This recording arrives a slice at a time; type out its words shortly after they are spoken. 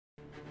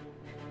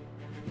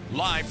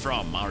Live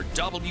from our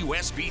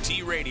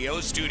WSBT radio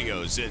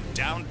studios in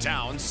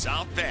downtown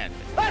South Bend.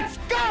 Let's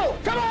go!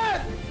 Come on!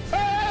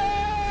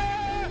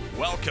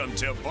 Welcome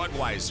to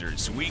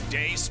Budweiser's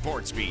Weekday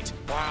Sportsbeat.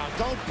 Wow,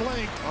 don't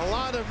blink. A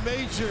lot of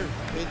major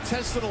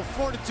intestinal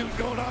fortitude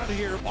going on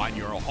here. On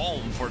your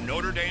home for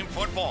Notre Dame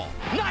football.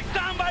 Knocked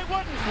down by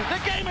Wooden. The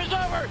game is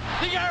over.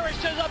 The Irish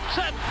is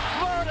upset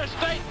Florida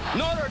State.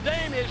 Notre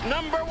Dame is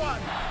number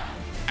one.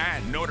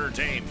 And Notre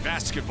Dame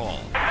basketball.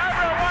 Number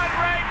one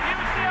ranked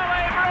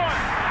UCLA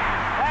Bruins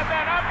have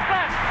been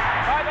upset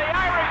by the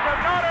Irish of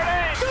Notre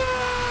Dame.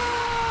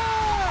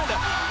 Good!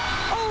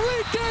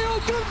 Weekday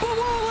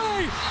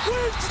Ogunbowale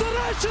wins the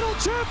national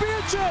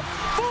championship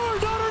for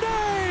Notre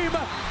Dame.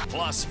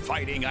 Plus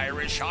fighting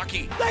Irish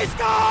hockey. They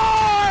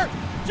score!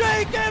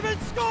 Jake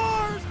Evans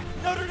scores!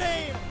 Notre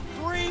Dame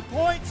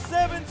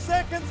 3.7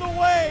 seconds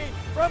away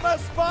from a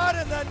spot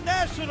in the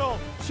national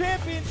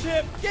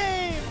championship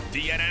game.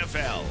 The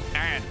NFL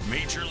and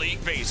Major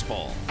League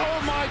Baseball.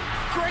 Oh my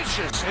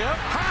gracious!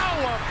 How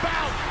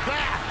about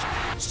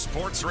that?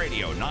 Sports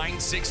Radio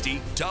 960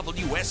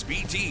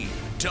 WSBT.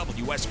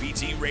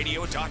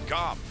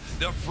 WSBTradio.com.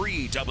 The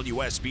free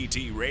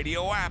WSBT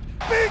radio app.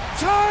 Big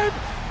time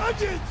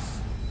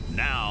Onions!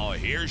 Now,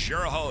 here's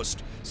your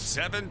host,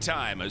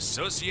 7-time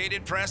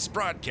Associated Press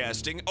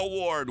Broadcasting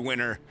Award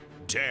winner,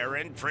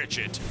 Darren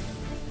Pritchett.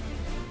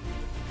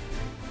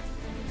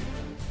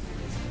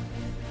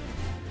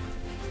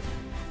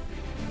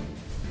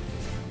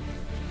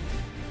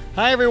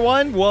 Hi,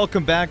 everyone.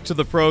 Welcome back to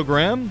the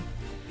program.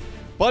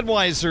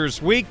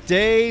 Budweiser's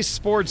Weekday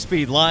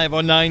Sportsbeat live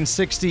on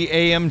 960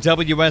 AM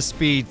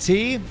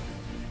WSBT.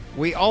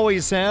 We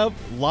always have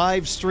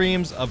live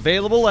streams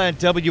available at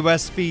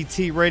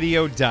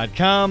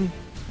WSBTradio.com.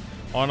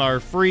 On our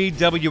free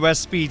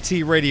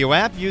WSBT radio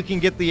app, you can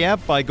get the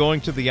app by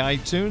going to the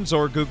iTunes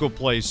or Google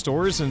Play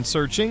stores and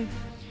searching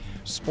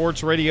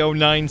Sports Radio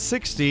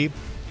 960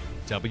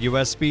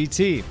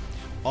 WSBT.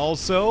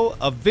 Also,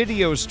 a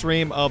video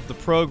stream of the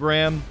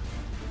program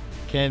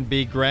can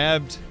be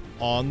grabbed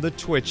on the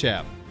Twitch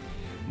app.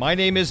 My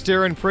name is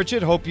Darren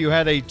Pritchett. Hope you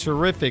had a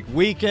terrific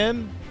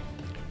weekend.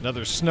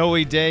 Another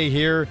snowy day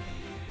here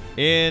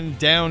in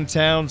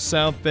downtown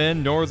South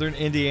Bend, northern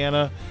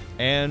Indiana,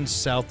 and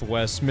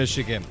southwest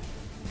Michigan.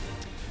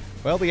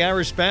 Well, the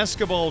Irish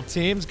basketball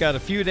team's got a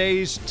few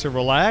days to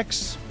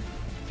relax,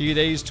 a few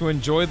days to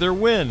enjoy their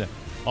win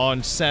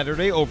on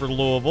Saturday over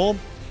Louisville.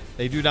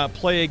 They do not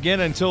play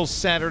again until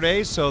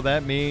Saturday, so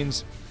that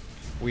means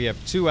we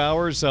have 2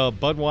 hours of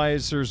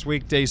Budweiser's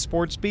Weekday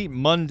Sportsbeat,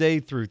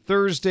 Monday through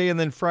Thursday, and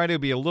then Friday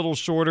will be a little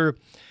shorter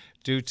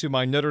due to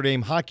my Notre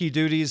Dame hockey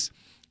duties,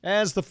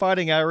 as the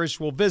Fighting Irish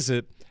will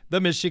visit the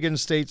Michigan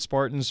State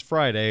Spartans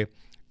Friday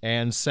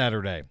and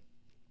Saturday.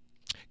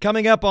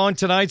 Coming up on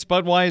tonight's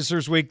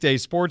Budweiser's Weekday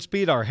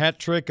Sportsbeat, our hat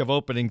trick of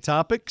opening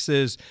topics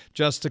is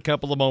just a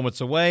couple of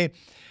moments away.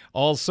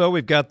 Also,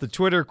 we've got the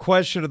Twitter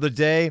question of the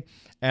day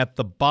at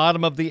the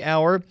bottom of the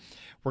hour.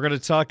 We're going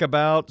to talk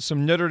about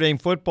some Notre Dame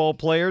football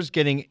players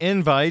getting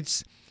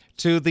invites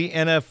to the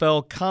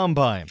NFL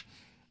Combine.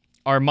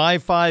 Our My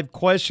 5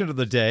 question of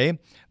the day,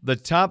 the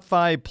top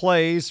 5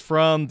 plays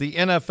from the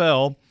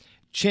NFL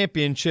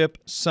Championship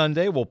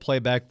Sunday. We'll play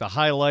back the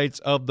highlights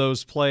of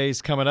those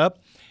plays coming up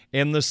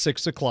in the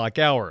 6 o'clock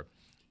hour.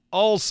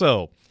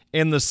 Also,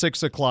 in the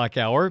 6 o'clock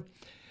hour,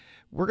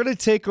 we're going to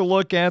take a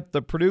look at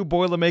the Purdue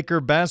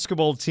Boilermaker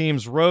basketball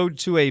team's road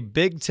to a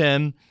Big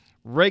Ten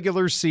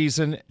regular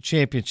season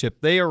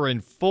championship. They are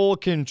in full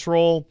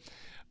control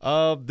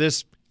of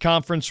this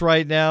conference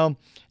right now,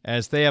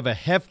 as they have a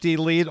hefty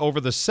lead over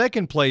the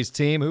second-place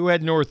team, who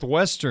had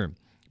Northwestern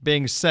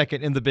being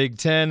second in the Big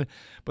Ten.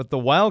 But the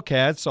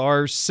Wildcats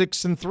are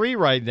 6-3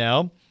 right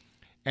now,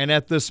 and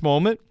at this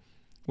moment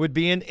would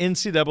be an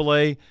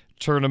NCAA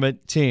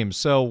tournament team.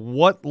 So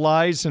what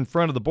lies in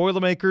front of the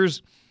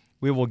Boilermakers?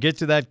 We will get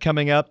to that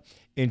coming up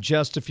in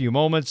just a few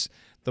moments.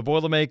 The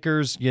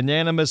Boilermakers,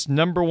 unanimous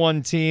number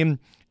 1 team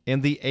in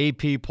the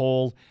AP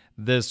poll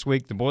this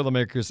week. The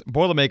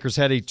Boilermakers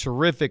had a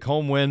terrific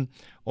home win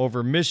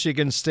over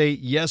Michigan State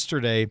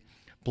yesterday,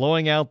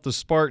 blowing out the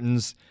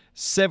Spartans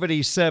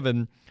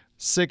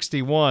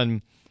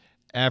 77-61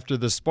 after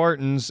the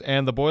Spartans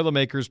and the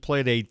Boilermakers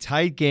played a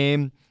tight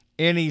game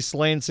in East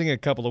Lansing a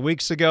couple of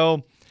weeks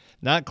ago.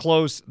 Not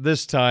close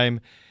this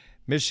time.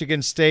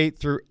 Michigan State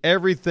threw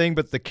everything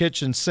but the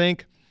kitchen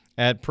sink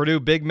at Purdue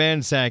big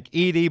man Zach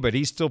Edey, but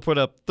he still put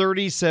up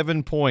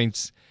 37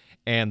 points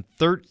and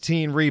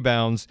 13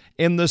 rebounds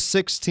in the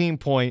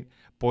 16-point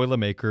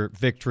Boilermaker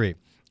victory.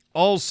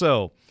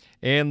 Also,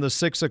 in the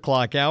 6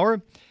 o'clock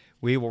hour,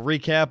 we will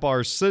recap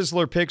our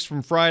Sizzler picks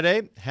from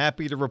Friday.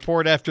 Happy to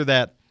report after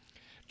that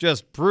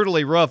just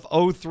brutally rough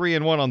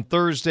 0-3-1 on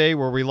Thursday,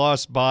 where we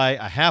lost by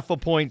a half a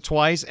point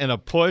twice and a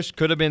push.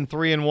 Could have been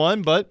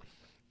 3-1, but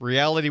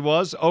reality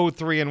was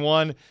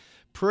 0-3-1.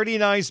 Pretty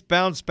nice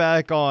bounce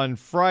back on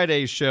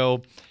Friday's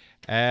show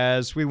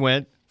as we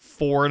went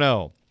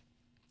 4-0.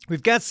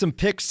 We've got some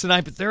picks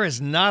tonight, but there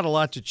is not a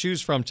lot to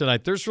choose from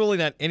tonight. There's really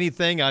not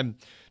anything I'm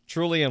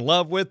truly in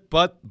love with,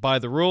 but by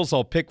the rules,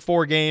 I'll pick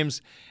 4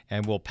 games,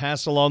 and we'll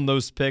pass along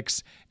those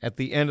picks at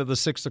the end of the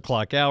 6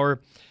 o'clock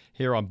hour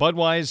here on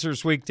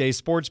Budweiser's Weekday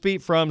Sports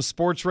Beat from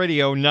Sports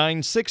Radio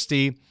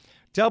 960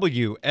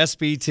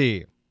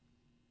 WSBT.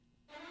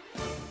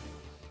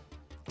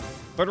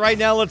 But right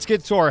now, let's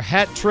get to our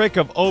hat trick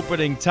of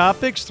opening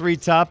topics. 3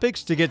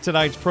 topics to get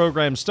tonight's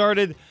program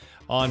started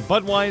on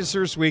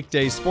Budweiser's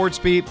Weekday Sports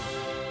Beat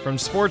from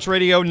Sports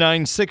Radio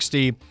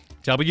 960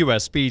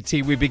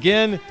 WSBT. We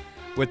begin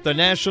with the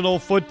National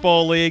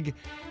Football League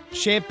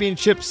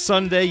Championship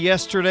Sunday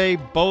yesterday.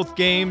 Both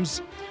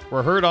games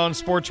were heard on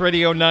Sports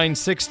Radio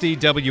 960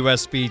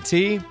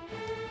 WSBT.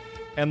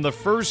 And the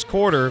first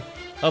quarter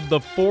of the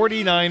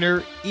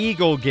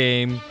 49er-Eagle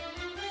game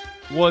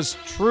was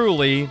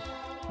truly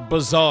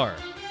bizarre.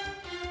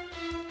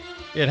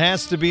 It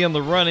has to be in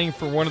the running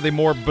for one of the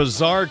more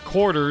bizarre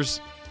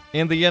quarters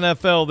in the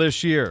NFL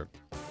this year.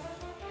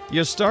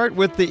 You start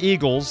with the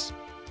Eagles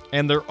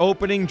and their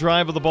opening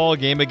drive of the ball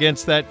game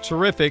against that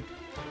terrific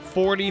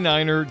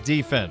 49er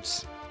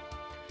defense.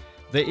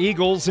 The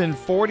Eagles in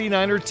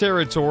 49er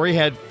territory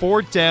had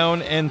 4th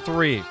down and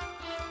 3.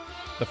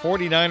 The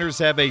 49ers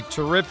have a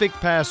terrific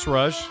pass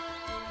rush.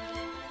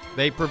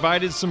 They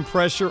provided some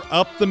pressure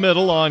up the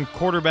middle on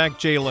quarterback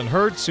Jalen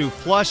Hurts, who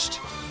flushed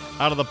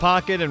out of the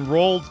pocket and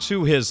rolled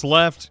to his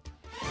left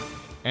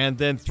and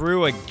then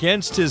threw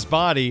against his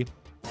body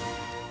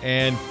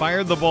and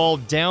fired the ball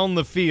down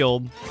the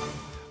field,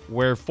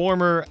 where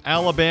former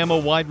Alabama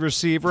wide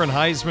receiver and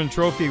Heisman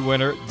Trophy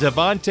winner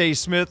Devontae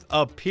Smith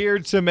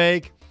appeared to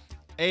make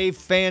a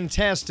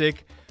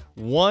fantastic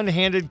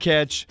one-handed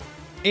catch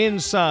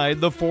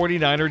inside the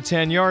 49er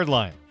 10-yard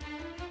line.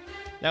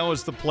 Now,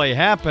 as the play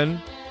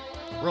happened,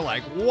 we're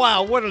like,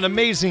 wow, what an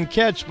amazing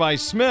catch by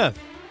Smith.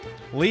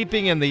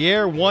 Leaping in the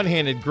air,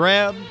 one-handed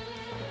grab.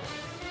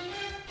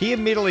 He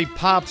immediately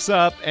pops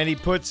up and he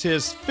puts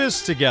his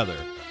fists together,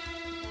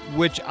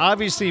 which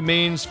obviously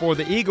means for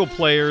the Eagle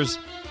players,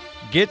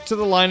 get to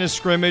the line of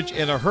scrimmage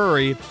in a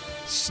hurry,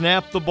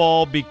 snap the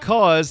ball,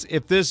 because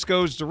if this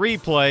goes to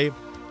replay,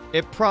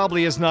 it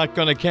probably is not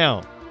going to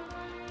count.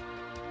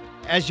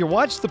 As you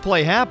watch the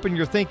play happen,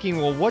 you're thinking,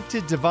 well, what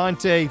did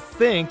Devontae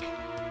think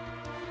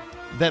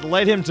that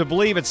led him to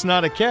believe it's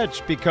not a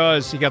catch?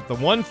 Because he got the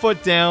 1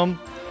 foot down,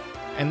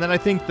 and then I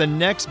think the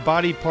next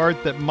body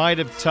part that might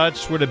have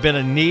touched would have been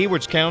a knee,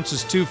 which counts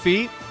as 2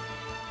 feet.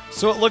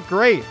 So it looked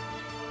great.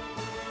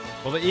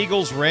 Well, the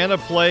Eagles ran a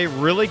play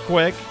really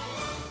quick,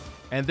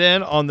 and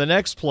then on the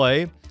next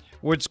play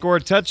would score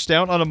a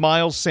touchdown on a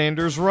Miles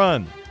Sanders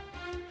run.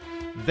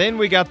 Then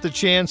we got the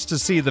chance to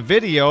see the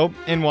video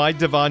and why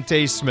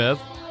Devontae Smith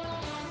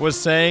was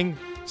saying,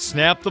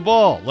 snap the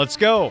ball, let's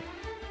go.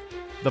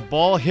 The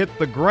ball hit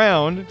the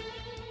ground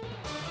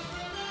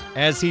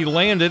as he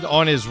landed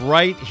on his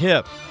right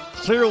hip.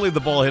 Clearly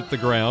the ball hit the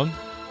ground.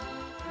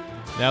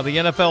 Now the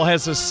NFL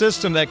has a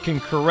system that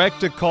can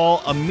correct a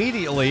call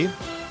immediately,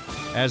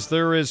 as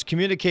there is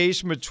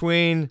communication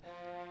between,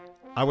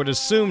 I would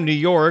assume, New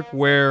York,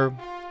 where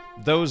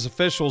those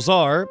officials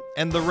are,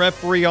 and the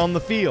referee on the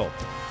field.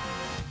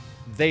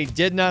 They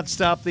did not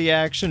stop the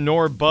action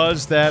nor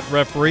buzz that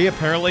referee.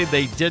 Apparently,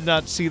 they did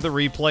not see the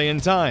replay in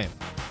time.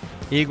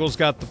 Eagles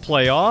got the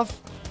play off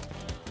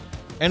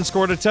and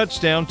scored a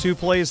touchdown 2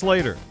 plays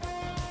later.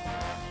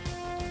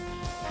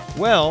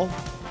 Well,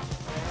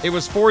 it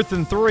was 4th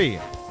and 3.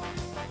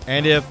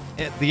 And if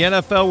the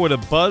NFL would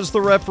have buzzed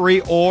the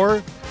referee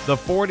or the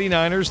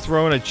 49ers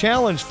thrown a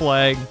challenge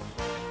flag,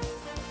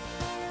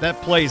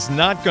 that play's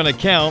not going to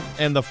count,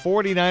 and the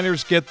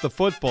 49ers get the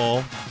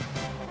football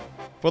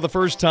for the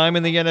first time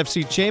in the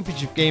NFC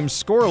Championship game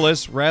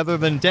scoreless rather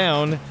than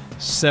down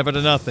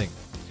 7-0.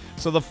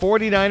 So the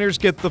 49ers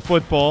get the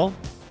football.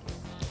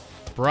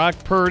 Brock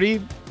Purdy,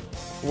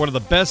 one of the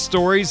best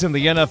stories in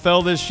the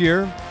NFL this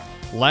year.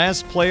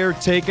 Last player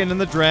taken in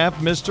the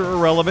draft, Mr.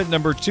 Irrelevant,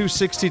 number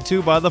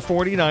 262 by the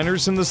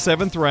 49ers in the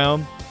 7th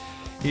round.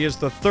 He is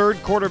the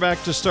 3rd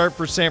quarterback to start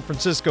for San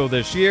Francisco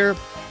this year.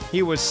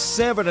 He was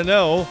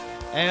 7-0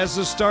 as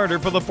a starter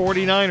for the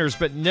 49ers,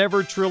 but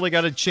never truly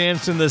got a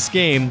chance in this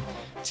game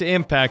to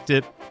impact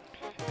it,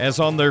 as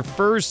on their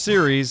first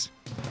series,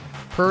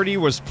 Purdy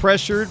was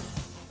pressured,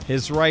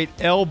 his right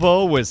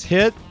elbow was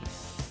hit,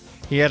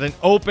 he had an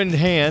opened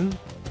hand,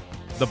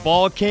 the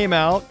ball came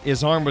out,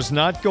 his arm was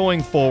not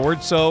going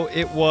forward, so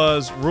it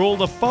was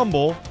ruled a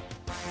fumble.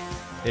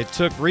 It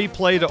took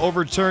replay to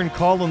overturn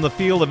call on the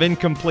field of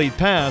incomplete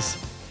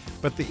pass,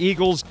 but the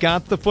Eagles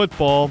got the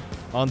football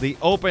on the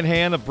open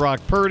hand of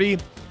Brock Purdy.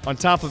 On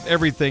top of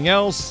everything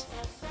else,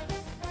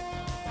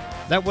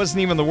 that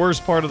wasn't even the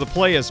worst part of the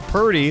play, as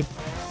Purdy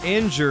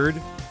injured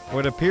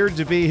what appeared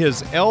to be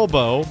his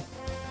elbow.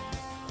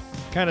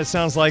 Kind of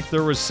sounds like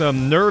there was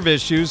some nerve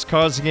issues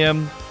causing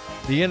him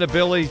the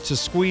inability to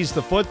squeeze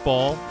the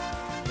football,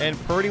 and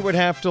Purdy would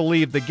have to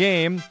leave the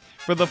game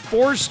for the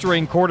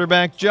 4th-string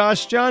quarterback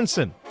Josh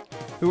Johnson,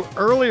 who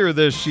earlier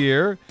this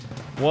year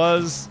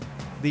was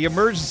the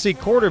emergency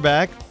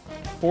quarterback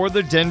for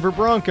the Denver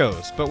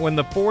Broncos. But when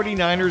the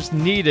 49ers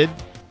needed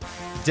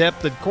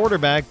depth at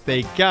quarterback,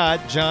 they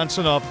got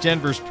Johnson off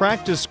Denver's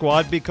practice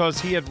squad because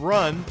he had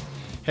run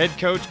head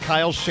coach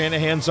Kyle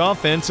Shanahan's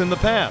offense in the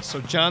past.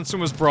 So Johnson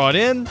was brought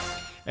in,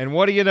 and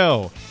what do you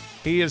know?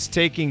 He is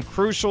taking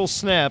crucial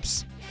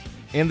snaps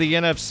in the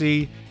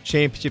NFC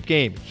Championship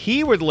game.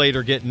 He would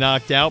later get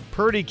knocked out.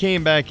 Purdy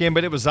came back in,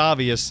 but it was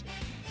obvious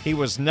he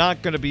was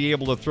not going to be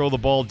able to throw the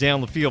ball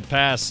down the field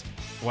past,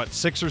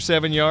 6 or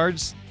 7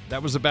 yards?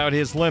 That was about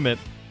his limit.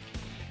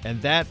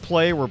 And that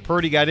play where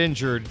Purdy got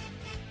injured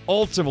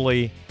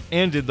ultimately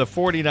ended the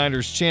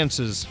 49ers'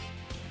 chances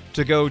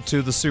to go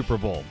to the Super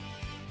Bowl.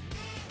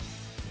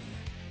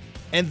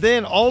 And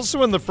then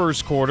also in the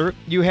first quarter,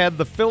 you had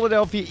the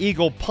Philadelphia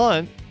Eagle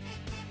punt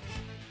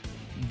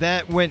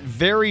that went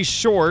very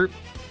short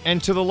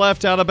and to the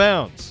left out of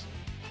bounds.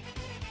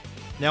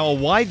 Now, a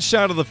wide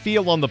shot of the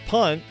field on the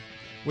punt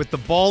with the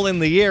ball in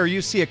the air,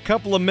 you see a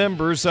couple of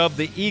members of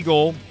the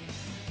Eagle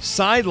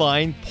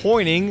sideline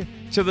pointing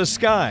to the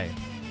sky.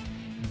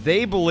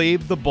 They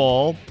believe the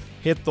ball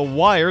hit the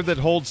wire that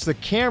holds the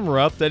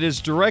camera up that is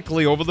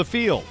directly over the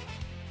field.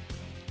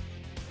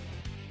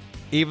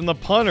 Even the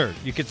punter,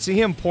 you could see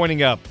him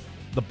pointing up.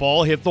 The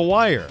ball hit the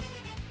wire.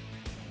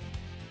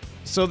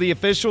 So the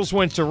officials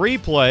went to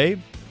replay,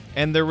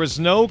 and there was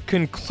no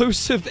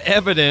conclusive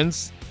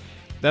evidence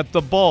that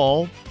the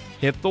ball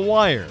hit the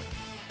wire.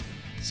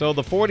 So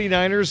the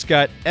 49ers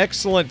got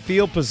excellent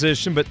field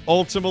position, but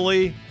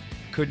ultimately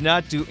could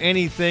not do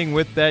anything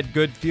with that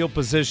good field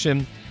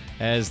position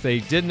as they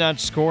did not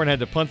score and had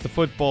to punt the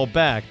football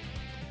back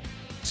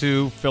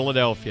to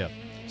Philadelphia.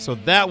 So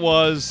that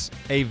was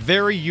a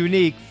very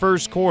unique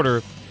first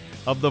quarter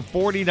of the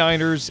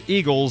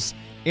 49ers-Eagles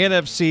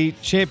NFC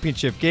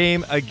Championship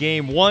game, a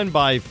game won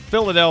by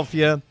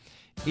Philadelphia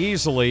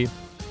easily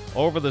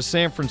over the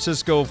San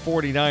Francisco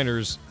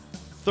 49ers,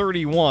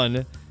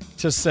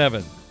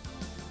 31-7.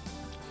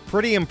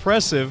 Pretty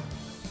impressive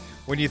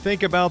when you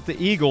think about the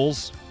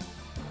Eagles,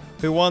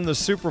 who won the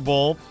Super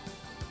Bowl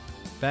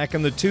back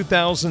in the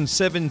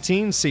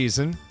 2017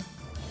 season.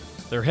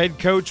 Their head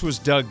coach was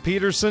Doug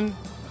Peterson,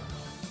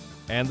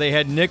 and they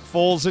had Nick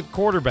Foles at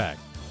quarterback.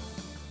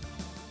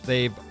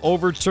 They've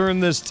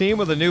overturned this team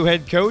with a new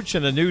head coach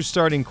and a new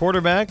starting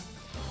quarterback,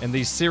 and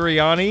the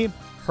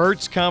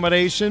Sirianni-Hurts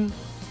combination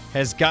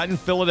has gotten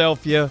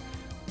Philadelphia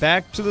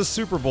back to the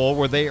Super Bowl,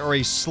 where they are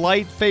a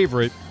slight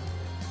favorite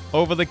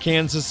over the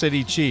Kansas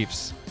City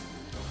Chiefs.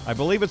 I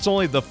believe it's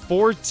only the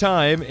fourth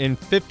time in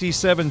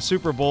 57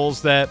 Super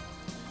Bowls that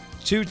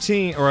a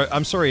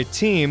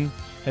team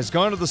has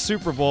gone to the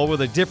Super Bowl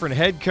with a different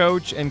head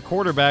coach and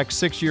quarterback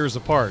 6 years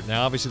apart.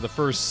 Now, obviously, the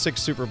first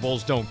 6 Super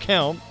Bowls don't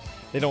count.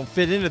 They don't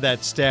fit into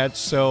that stat,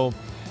 so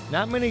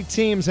not many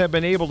teams have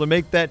been able to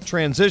make that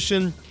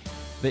transition.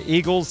 The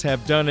Eagles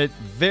have done it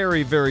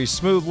very, very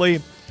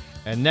smoothly,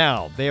 and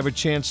now they have a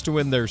chance to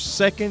win their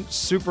second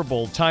Super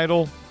Bowl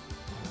title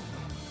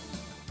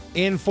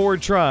in 4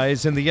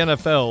 tries in the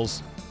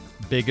NFL's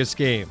biggest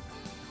game.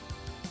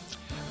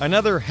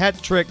 Another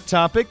hat trick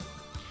topic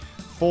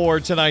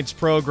for tonight's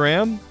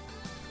program: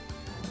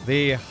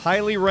 the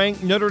highly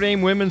ranked Notre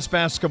Dame women's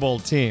basketball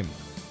team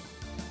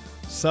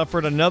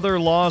suffered another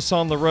loss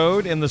on the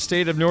road in the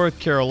state of North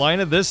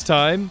Carolina, this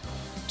time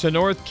to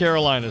North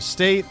Carolina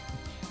State.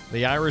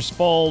 The Irish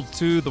fall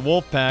to the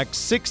Wolfpack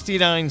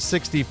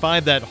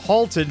 69-65. That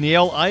halted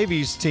Niele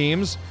Ivy's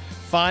team's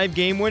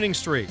 5-game winning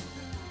streak.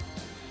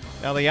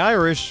 Now, the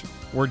Irish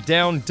were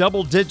down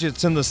double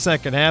digits in the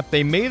second half.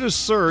 They made a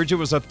surge. It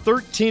was a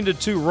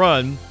 13-2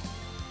 run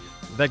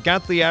that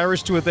got the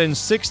Irish to within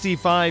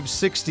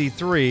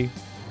 65-63,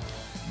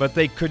 but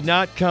they could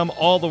not come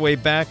all the way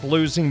back,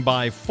 losing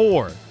by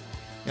 4.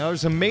 Now,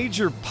 there's a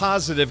major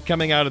positive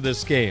coming out of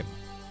this game.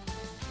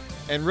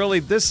 And really,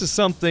 this is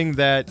something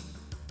that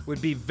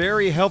would be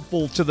very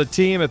helpful to the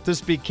team if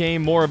this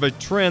became more of a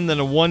trend than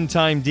a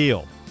one-time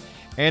deal.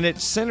 And it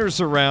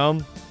centers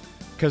around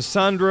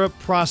Cassandra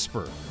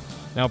Prosper.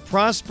 Now,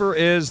 Prosper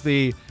is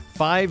the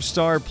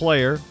 5-star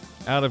player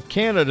out of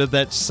Canada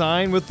that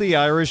signed with the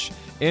Irish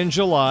in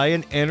July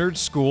and entered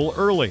school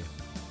early.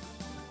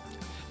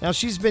 Now,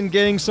 she's been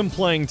getting some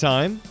playing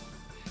time,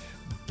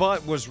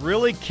 but was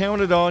really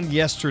counted on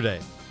yesterday.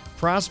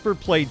 Prosper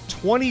played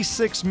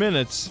 26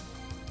 minutes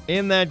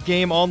in that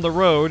game on the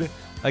road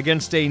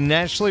against a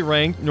nationally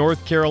ranked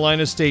North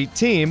Carolina State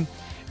team,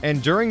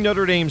 and during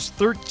Notre Dame's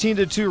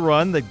 13-2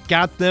 run that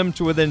got them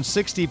to within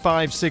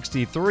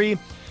 65-63,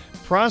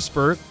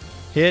 Prosper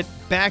hit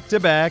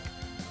back-to-back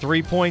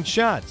 3-point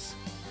shots.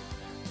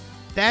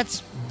 That's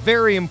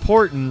very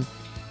important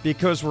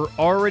because we're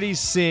already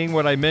seeing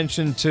what I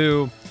mentioned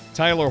to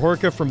Tyler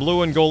Horka from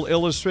Blue and Gold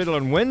Illustrated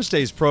on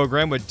Wednesday's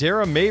program. With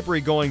Dara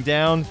Mabry going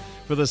down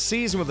for the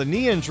season with a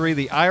knee injury,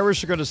 the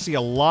Irish are going to see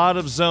a lot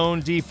of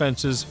zone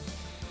defenses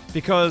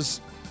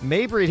because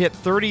Mabry hit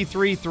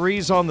 33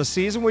 threes on the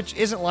season, which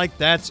isn't like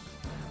that's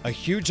a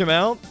huge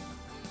amount.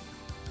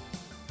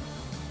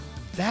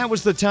 That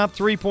was the top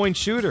 3-point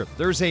shooter.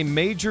 There's a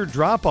major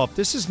drop-off.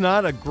 This is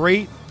not a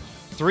great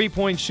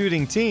 3-point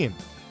shooting team.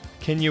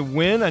 Can you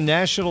win a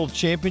national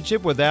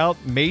championship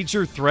without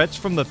major threats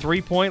from the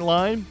 3-point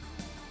line?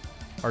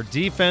 Our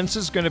defense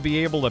is going to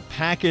be able to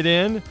pack it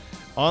in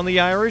on the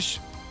Irish,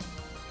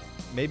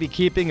 maybe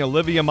keeping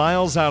Olivia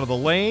Miles out of the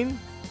lane.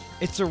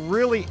 It's a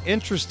really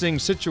interesting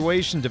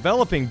situation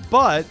developing,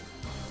 but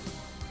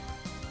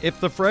if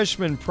the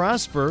freshman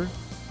Prosper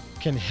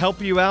can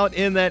help you out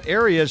in that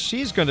area,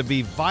 she's going to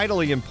be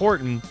vitally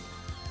important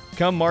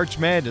come March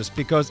Madness,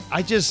 because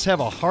I just have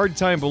a hard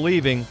time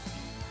believing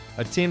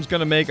a team's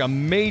going to make a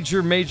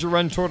major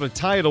run toward a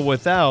title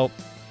without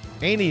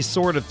any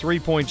sort of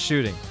three-point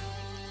shooting.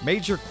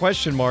 Major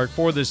question mark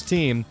for this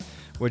team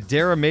with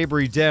Dara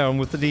Mabry down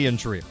with the knee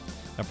injury.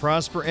 Now,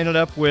 Prosper ended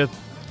up with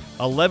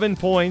 11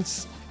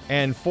 points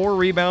and 4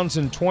 rebounds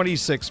in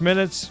 26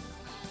 minutes.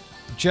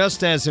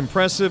 Just as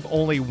impressive,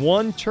 only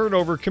 1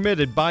 turnover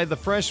committed by the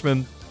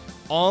freshman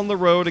on the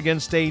road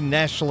against a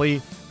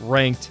nationally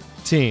ranked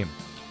team.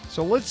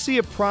 So let's see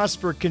if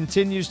Prosper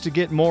continues to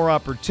get more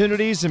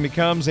opportunities and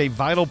becomes a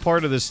vital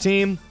part of this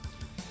team.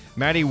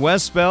 Maddie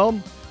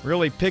Westbell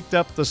really picked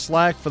up the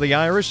slack for the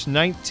Irish.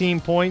 19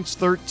 points,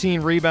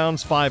 13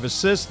 rebounds, 5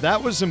 assists.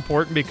 That was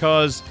important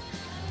because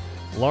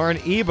Lauren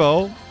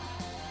Ebo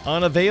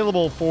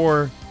unavailable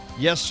for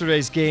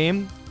yesterday's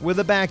game with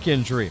a back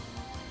injury.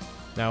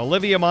 Now,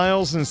 Olivia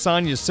Miles and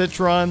Sonia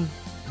Citron,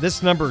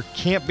 this number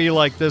can't be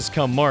like this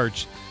come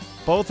March.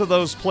 Both of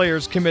those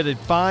players committed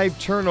 5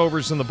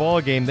 turnovers in the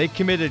ballgame. They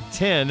committed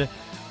 10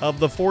 of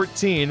the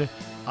 14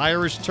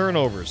 Irish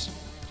turnovers.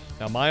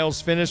 Now,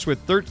 Miles finished with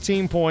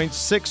 13 points,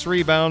 6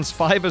 rebounds,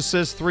 5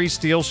 assists, 3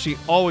 steals. She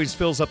always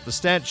fills up the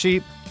stat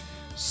sheet.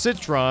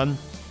 Citron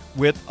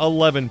with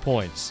 11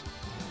 points.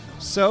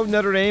 So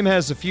Notre Dame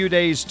has a few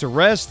days to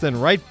rest, then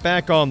right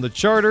back on the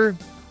charter.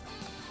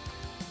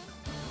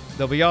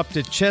 They'll be off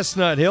to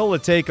Chestnut Hill to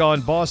take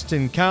on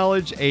Boston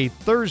College, a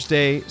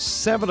Thursday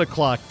 7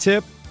 o'clock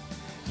tip.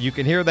 You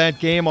can hear that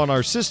game on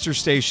our sister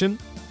station,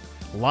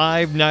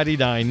 Live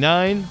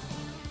 99.9.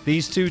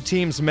 These two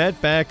teams met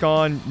back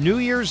on New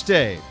Year's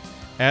Day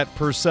at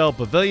Purcell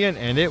Pavilion,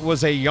 and it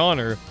was a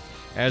yawner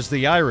as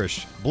the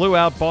Irish blew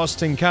out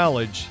Boston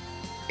College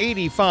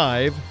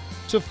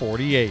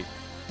 85-48.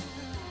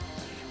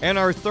 And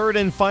our third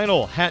and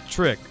final hat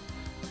trick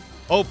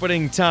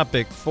opening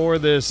topic for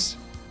this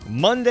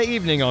Monday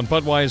evening on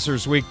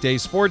Budweiser's Weekday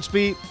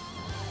Sportsbeat.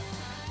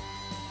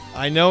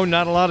 I know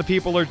not a lot of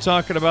people are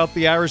talking about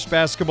the Irish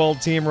basketball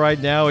team right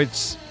now.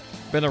 It's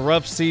been a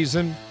rough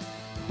season,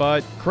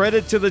 but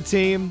credit to the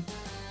team.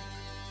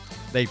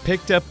 They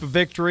picked up a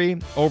victory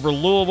over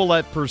Louisville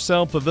at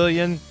Purcell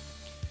Pavilion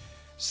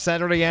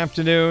Saturday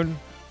afternoon.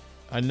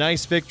 A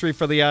nice victory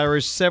for the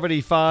Irish,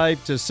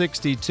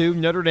 75-62.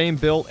 Notre Dame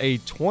built a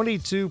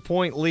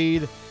 22-point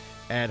lead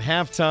at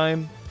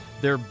halftime.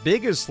 Their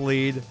biggest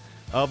lead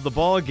of the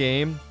ball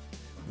game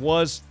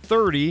was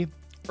 30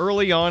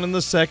 early on in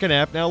the second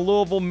half. Now,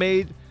 Louisville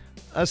made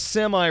a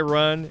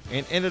semi-run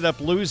and ended up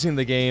losing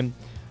the game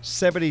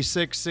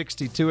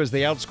 76-62 as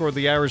they outscored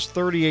the Irish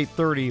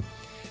 38-30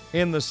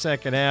 in the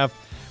second half.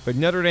 But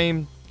Notre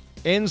Dame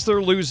ends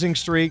their losing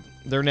streak.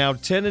 They're now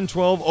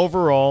 10-12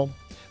 overall.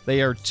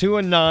 They are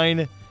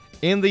 2-9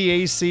 in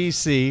the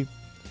ACC.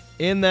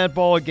 In that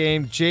ball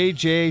game,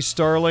 J.J.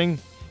 Starling,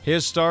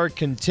 his star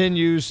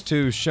continues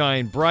to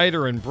shine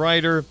brighter and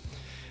brighter.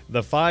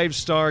 The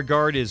 5-star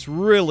guard is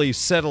really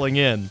settling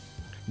in.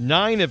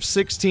 9 of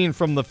 16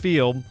 from the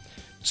field,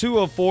 2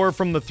 of 4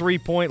 from the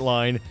three-point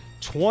line,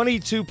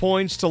 22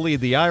 points to lead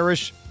the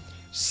Irish,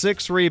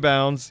 6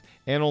 rebounds,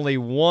 and only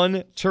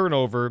 1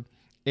 turnover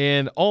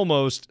in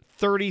almost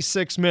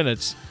 36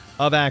 minutes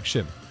of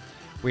action.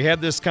 We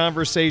had this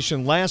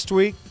conversation last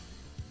week,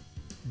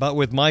 but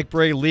with Mike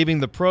Bray leaving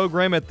the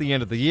program at the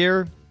end of the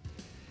year,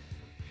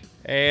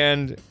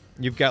 and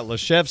you've got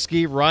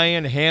Leshevsky,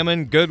 Ryan,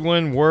 Hammond,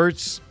 Goodwin,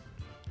 Wirtz,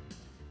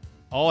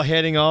 all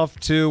heading off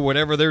to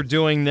whatever they're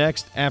doing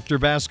next after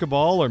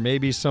basketball, or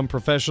maybe some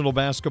professional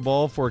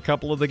basketball for a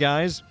couple of the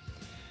guys.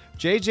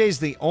 JJ's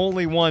the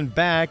only one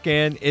back,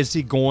 and is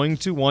he going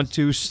to want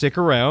to stick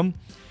around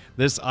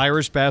this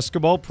Irish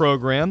basketball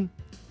program?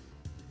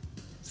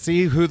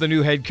 See who the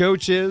new head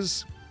coach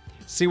is,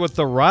 see what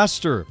the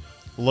roster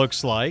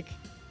looks like.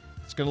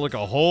 It's going to look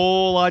a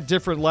whole lot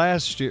different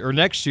last year or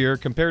next year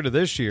compared to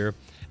this year.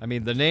 I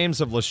mean, the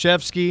names of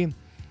Leshevsky,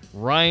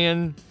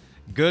 Ryan,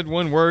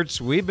 Goodwin, Wirtz,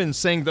 we've been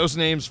saying those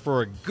names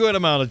for a good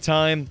amount of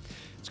time.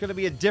 It's going to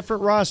be a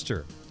different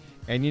roster.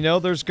 And you know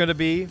there's going to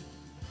be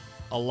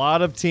a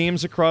lot of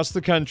teams across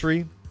the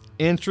country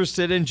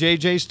interested in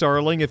J.J.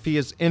 Starling if he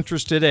is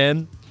interested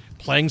in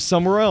playing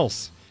somewhere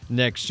else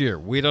next year.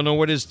 We don't know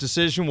what his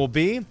decision will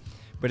be,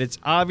 but it's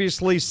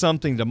obviously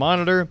something to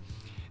monitor.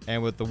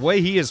 And with the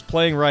way he is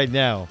playing right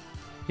now,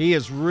 he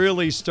is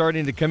really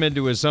starting to come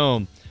into his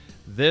own.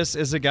 This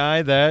is a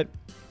guy that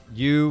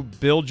you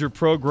build your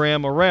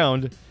program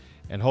around,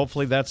 and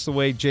hopefully that's the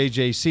way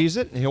JJ sees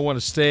it, and he'll want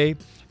to stay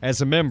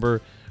as a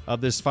member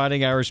of this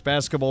Fighting Irish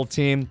basketball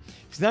team.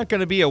 He's not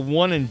going to be a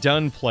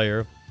one-and-done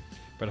player,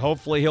 but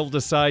hopefully he'll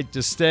decide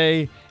to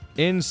stay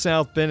in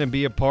South Bend and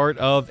be a part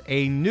of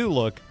a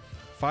new-look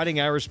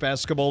Fighting Irish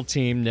basketball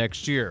team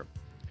next year.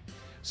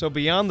 So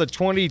beyond the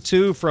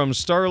 22 from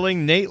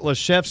Starling, Nate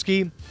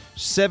Laszewski,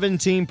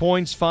 17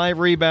 points, 5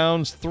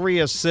 rebounds, 3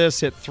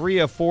 assists, hit 3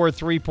 of 4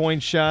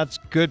 3-point shots.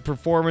 Good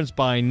performance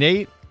by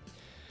Nate.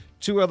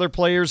 2 other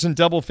players in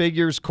double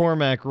figures,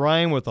 Cormac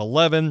Ryan with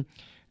 11,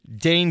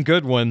 Dane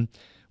Goodwin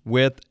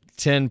with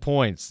 10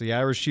 points. The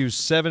Irish used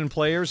 7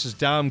 players as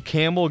Dom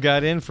Campbell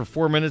got in for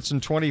 4 minutes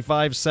and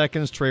 25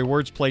 seconds. Trey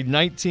Wirtz played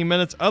 19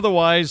 minutes.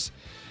 Otherwise,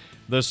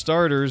 the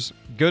starters,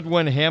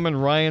 Goodwin,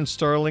 Hammond, Ryan,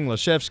 Starling,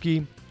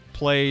 Laszewski,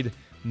 played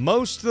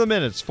most of the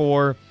minutes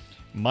for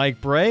Mike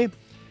Bray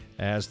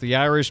as the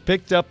Irish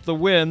picked up the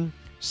win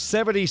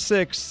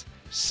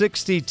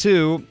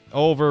 76-62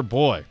 over,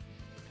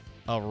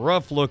 a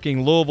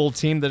rough-looking Louisville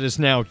team that is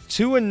now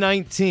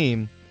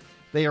 2-19.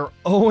 They are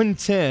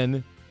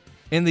 0-10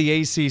 in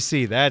the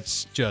ACC.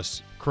 That's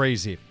just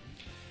crazy.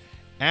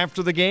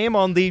 After the game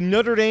on the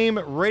Notre Dame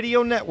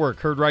Radio Network,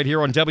 heard right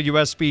here on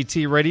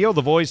WSBT Radio,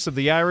 the voice of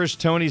the Irish,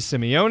 Tony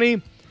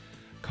Simeone,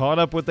 caught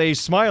up with a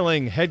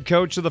smiling head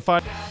coach of the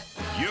Fire.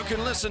 You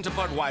can listen to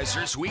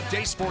Budweiser's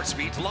Weekday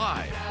Sportsbeat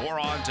live or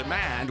on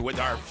demand with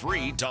our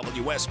free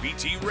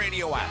WSBT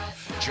Radio app.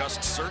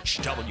 Just search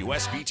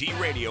WSBT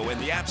Radio in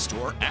the App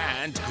Store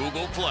and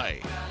Google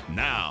Play.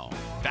 Now,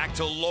 back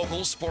to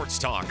local sports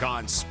talk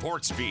on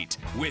Sportsbeat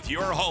with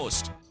your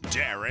host,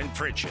 Darren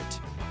Pritchett.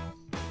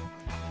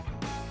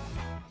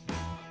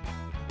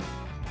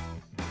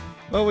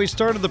 Well, we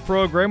started the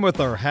program with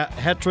our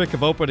hat trick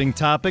of opening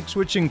topics,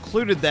 which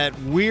included that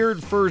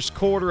weird first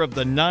quarter of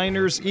the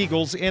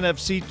Niners-Eagles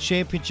NFC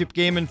Championship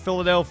game in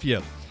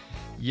Philadelphia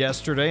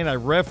yesterday, and I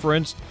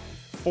referenced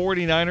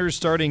 49ers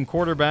starting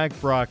quarterback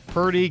Brock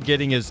Purdy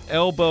getting his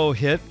elbow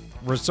hit,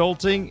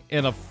 resulting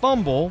in a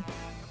fumble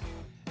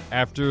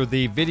after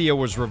the video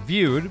was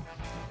reviewed.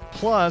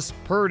 Plus,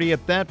 Purdy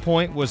at that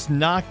point was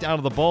knocked out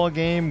of the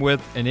ballgame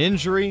with an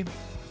injury.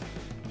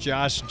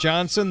 Josh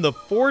Johnson, the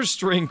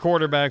 4th-string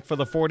quarterback for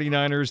the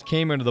 49ers,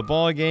 came into the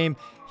ballgame.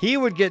 He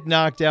would get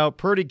knocked out.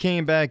 Purdy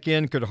came back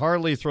in, could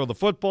hardly throw the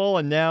football,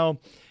 and now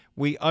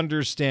we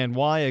understand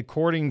why.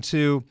 According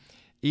to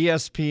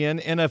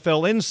ESPN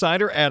NFL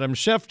insider Adam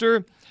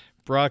Schefter,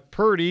 Brock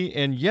Purdy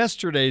in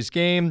yesterday's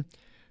game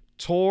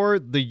tore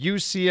the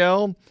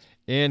UCL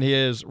in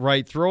his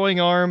right throwing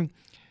arm,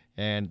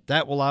 and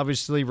that will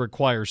obviously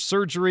require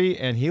surgery,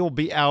 and he'll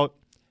be out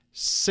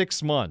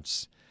 6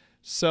 months.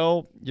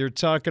 So you're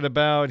talking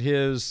about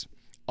his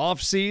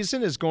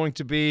offseason is going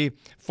to be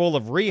full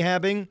of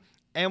rehabbing,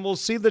 and we'll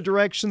see the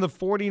direction the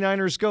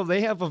 49ers go. They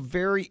have a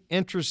very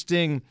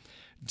interesting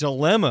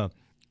dilemma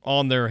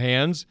on their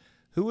hands.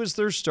 Who is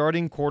their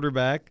starting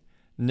quarterback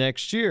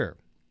next year?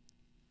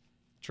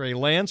 Trey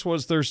Lance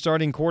was their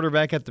starting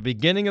quarterback at the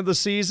beginning of the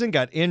season,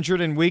 got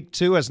injured in week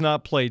 2, has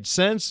not played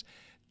since.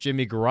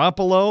 Jimmy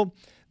Garoppolo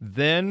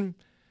then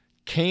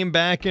came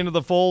back into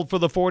the fold for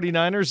the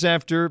 49ers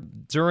after,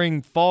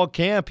 during fall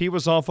camp, he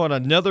was off on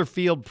another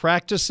field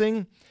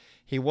practicing.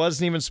 He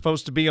wasn't even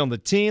supposed to be on the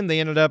team. They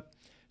ended up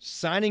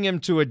signing him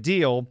to a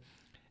deal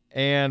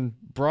and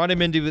brought him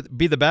in to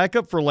be the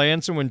backup for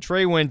Lance. And when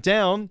Trey went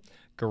down,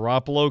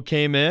 Garoppolo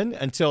came in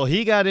until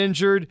he got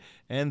injured,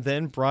 and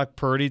then Brock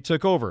Purdy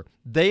took over.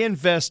 They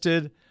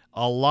invested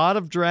a lot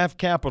of draft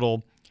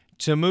capital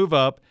to move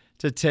up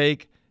to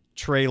take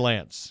Trey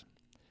Lance.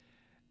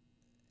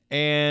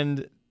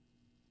 And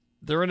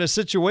they're in a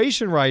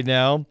situation right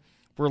now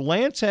where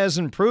Lance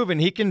hasn't proven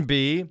he can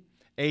be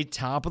a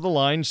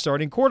top-of-the-line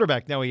starting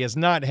quarterback. Now, he has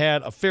not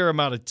had a fair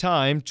amount of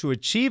time to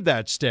achieve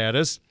that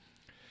status,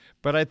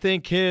 but I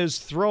think his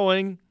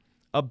throwing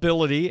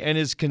ability and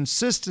his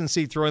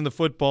consistency throwing the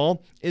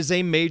football is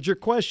a major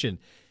question.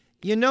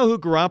 You know who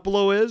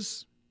Garoppolo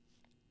is?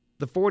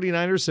 The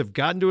 49ers have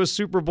gotten to a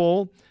Super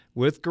Bowl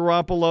with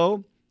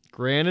Garoppolo.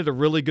 Granted, a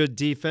really good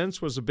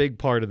defense was a big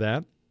part of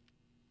that.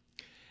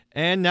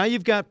 And now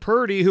you've got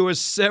Purdy, who is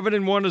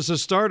 7-1 as a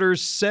starter,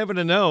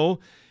 7-0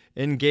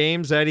 in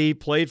games that he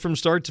played from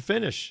start to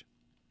finish.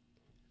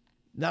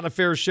 Not a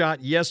fair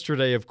shot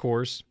yesterday, of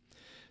course.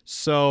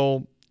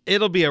 So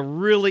it'll be a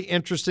really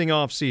interesting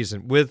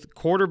offseason. With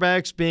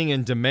quarterbacks being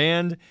in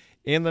demand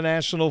in the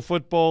National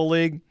Football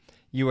League,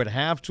 you would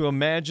have to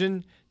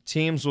imagine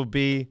teams will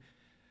be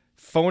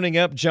phoning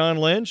up John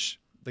Lynch,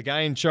 the guy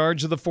in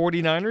charge of the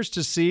 49ers,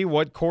 to see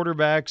what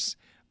quarterbacks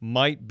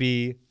might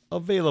be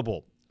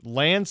available.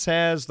 Lance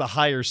has the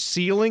higher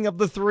ceiling of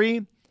the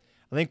three.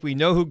 I think we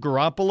know who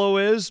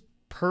Garoppolo is.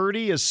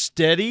 Purdy is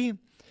steady.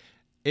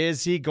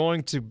 Is he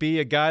going to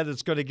be a guy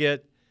that's going to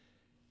get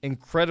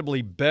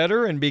incredibly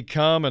better and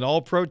become an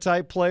all-pro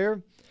type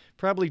player?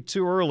 Probably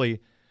too early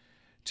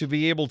to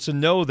be able to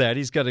know that.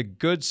 He's got a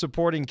good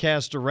supporting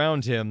cast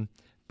around him.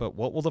 But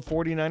what will the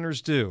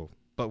 49ers do?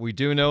 But we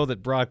do know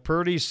that Brock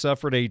Purdy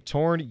suffered a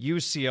torn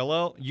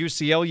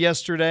UCL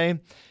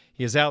yesterday.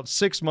 He is out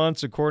 6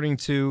 months, according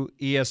to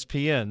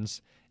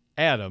ESPN's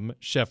Adam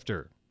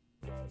Schefter.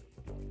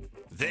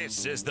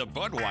 This is the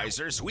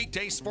Budweiser's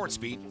Weekday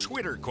Sportsbeat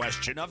Twitter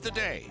question of the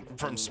day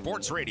from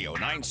Sports Radio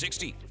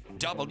 960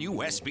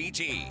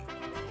 WSBT.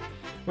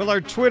 Well,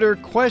 our Twitter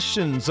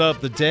questions of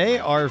the day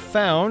are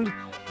found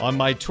on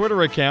my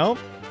Twitter account,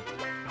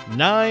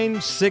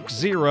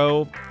 960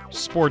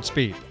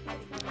 Sportsbeat.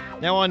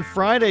 Now on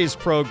Friday's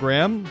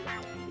program,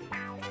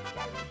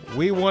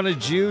 we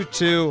wanted you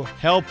to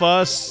help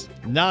us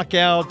knock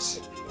out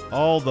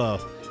all the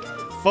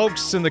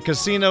folks in the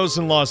casinos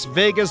in Las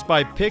Vegas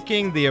by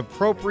picking the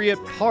appropriate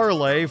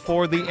parlay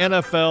for the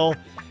NFL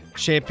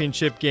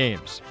championship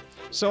games.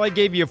 So I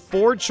gave you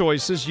 4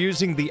 choices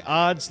using the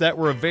odds that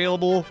were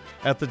available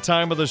at the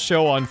time of the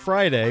show on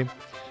Friday.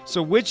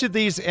 So which of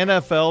these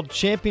NFL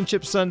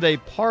Championship Sunday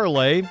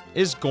parlay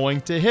is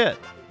going to hit?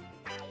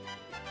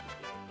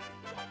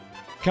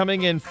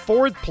 Coming in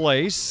 4th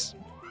place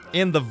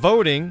in the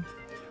voting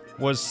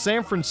was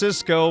San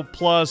Francisco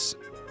plus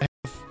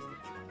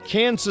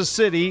Kansas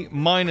City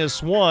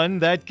 -1.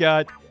 That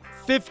got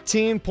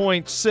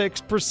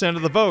 15.6%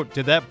 of the vote.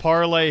 Did that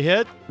parlay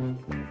hit?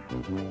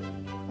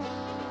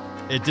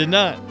 It did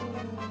not.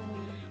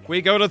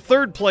 We go to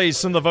 3rd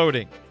place in the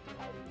voting.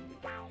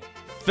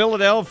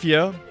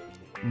 Philadelphia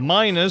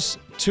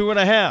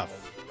 -2.5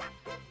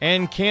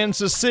 and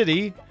Kansas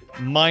City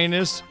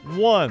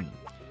 -1.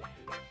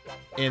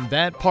 In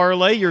that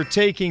parlay, you're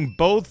taking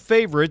both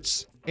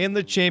favorites in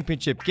the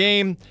championship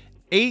game.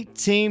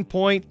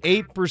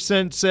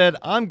 18.8% said,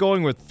 I'm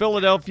going with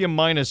Philadelphia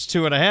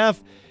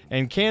 -2.5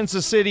 and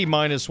Kansas City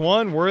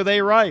 -1. Were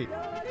they right?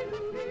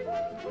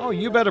 Oh,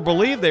 you better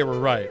believe they were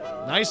right.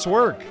 Nice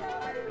work.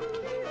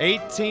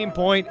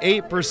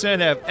 18.8%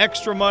 have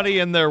extra money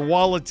in their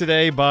wallet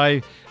today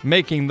by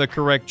making the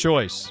correct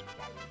choice.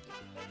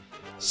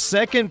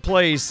 2nd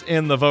place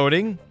in the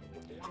voting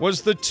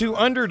was the 2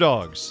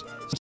 underdogs.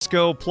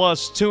 Francisco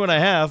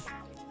 +2.5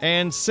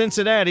 and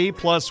Cincinnati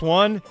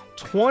 +1.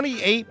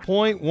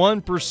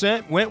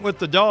 28.1% went with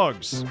the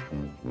dogs.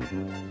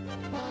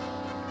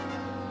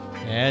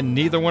 And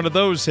neither one of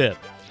those hit.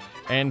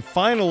 And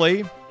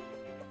finally,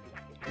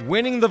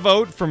 winning the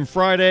vote from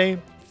Friday,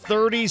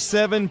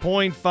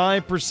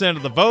 37.5%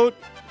 of the vote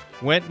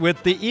went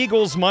with the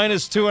Eagles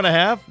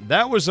 -2.5.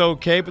 That was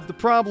okay, but the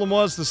problem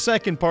was the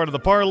second part of the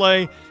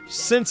parlay,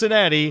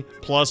 Cincinnati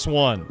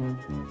 +1.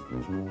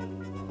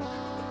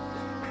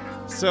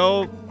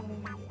 So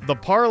the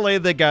parlay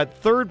that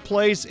got 3rd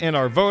place in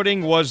our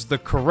voting was the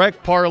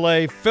correct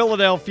parlay,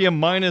 Philadelphia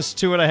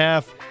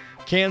 -2.5,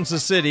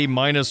 Kansas City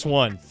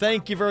 -1.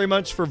 Thank you very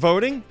much for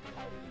voting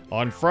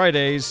on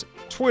Friday's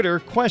Twitter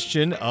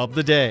question of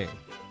the day.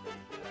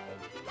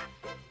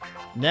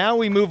 Now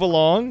we move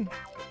along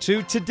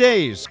to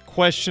today's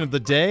question of the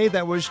day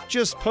that was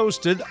just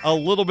posted a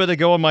little bit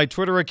ago on my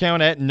Twitter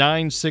account at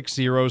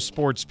 960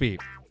 Sportsbeat.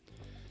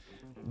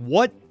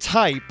 What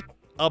type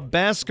of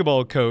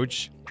basketball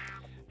coach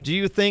do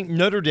you think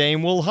Notre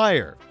Dame will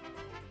hire?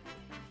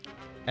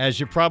 As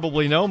you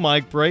probably know,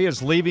 Mike Bray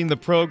is leaving the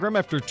program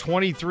after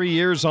 23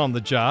 years on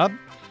the job.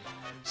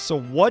 So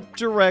what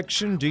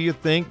direction do you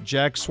think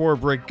Jack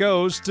Swarbrick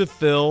goes to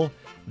fill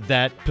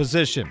that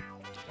position?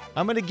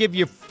 I'm going to give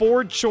you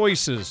 4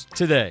 choices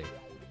today.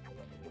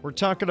 We're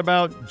talking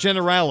about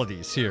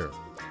generalities here.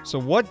 So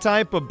what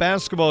type of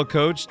basketball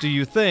coach do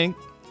you think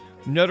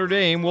Notre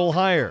Dame will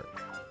hire?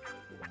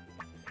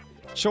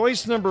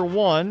 Choice number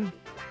 1,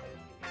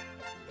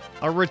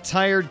 a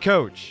retired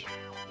coach.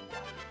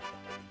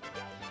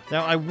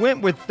 Now, I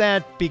went with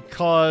that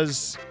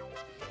because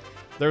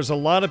there's a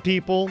lot of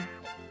people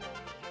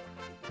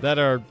that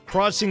are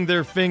crossing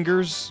their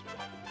fingers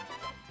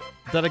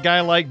that a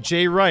guy like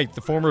Jay Wright,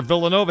 the former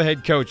Villanova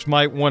head coach,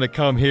 might want to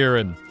come here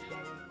and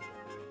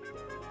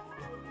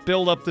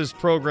build up this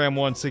program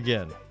once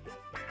again.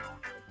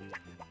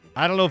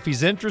 I don't know if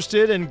he's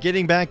interested in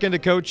getting back into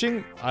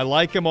coaching. I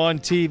like him on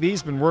TV.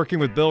 He's been working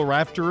with Bill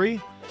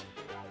Raftery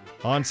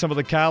on some of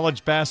the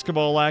college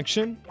basketball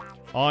action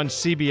on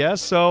CBS,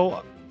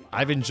 so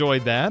I've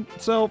enjoyed that.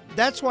 So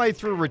that's why I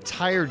threw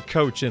retired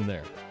coach in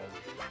there.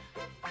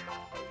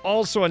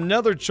 Also,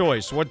 another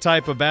choice. What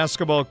type of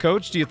basketball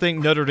coach do you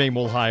think Notre Dame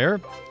will hire?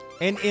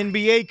 An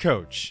NBA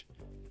coach.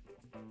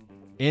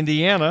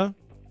 Indiana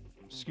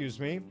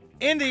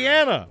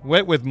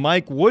went with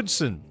Mike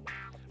Woodson.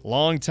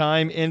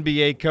 Longtime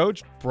NBA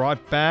coach,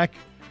 brought back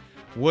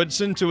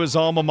Woodson to his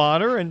alma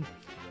mater, and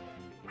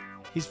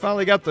he's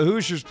finally got the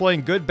Hoosiers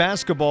playing good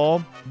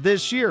basketball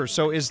this year.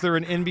 So is there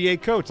an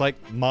NBA coach like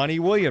Monty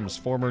Williams,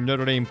 former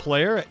Notre Dame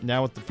player,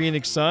 now with the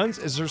Phoenix Suns?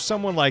 Is there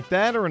someone like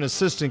that or an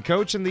assistant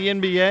coach in the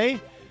NBA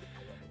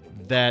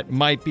that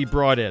might be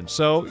brought in?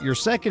 So your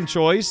second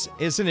choice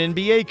is an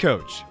NBA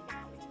coach.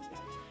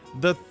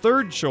 The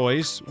third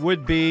choice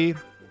would be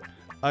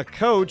a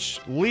coach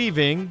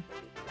leaving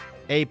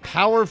a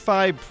Power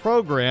 5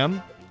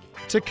 program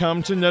to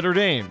come to Notre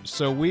Dame.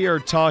 So we are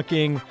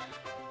talking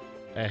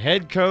a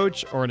head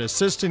coach or an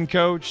assistant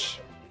coach,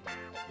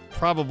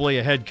 probably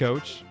a head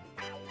coach,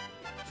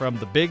 from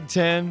the Big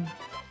Ten,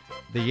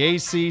 the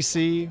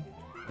ACC,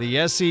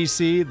 the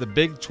SEC, the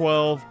Big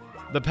 12,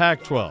 the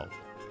Pac-12.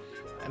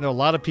 I know a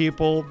lot of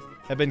people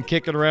have been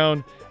kicking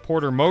around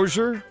Porter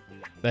Moser,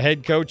 the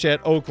head coach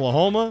at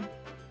Oklahoma,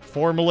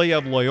 formerly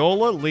of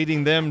Loyola,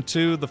 leading them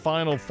to the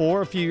Final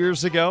Four a few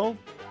years ago.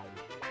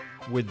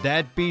 Would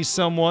that be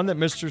someone that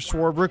Mr.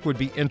 Swarbrick would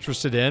be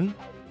interested in?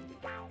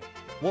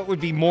 what would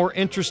be more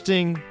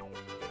interesting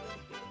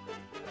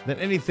than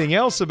anything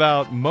else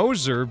about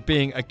Moser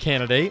being a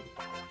candidate?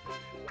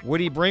 Would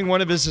he bring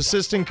one of his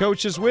assistant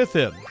coaches with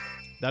him?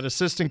 That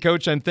assistant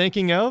coach I'm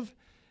thinking of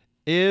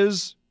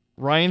is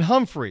Ryan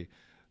Humphrey,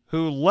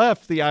 who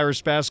left the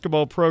Irish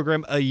basketball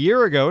program a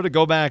year ago to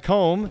go back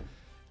home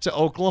to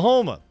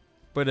Oklahoma.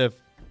 But if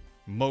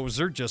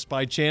Moser, just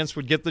by chance,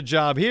 would get the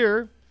job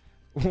here,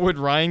 would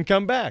Ryan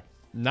come back?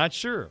 Not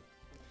sure.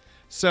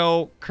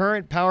 So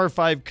current Power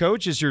 5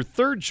 coach is your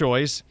third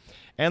choice.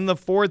 And the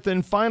fourth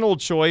and final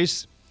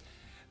choice,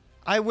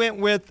 I went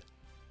with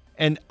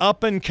an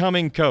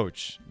up-and-coming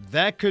coach.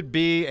 That could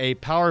be a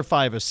Power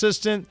 5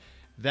 assistant.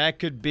 That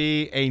could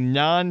be a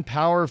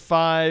non-Power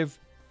 5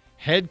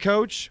 head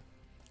coach.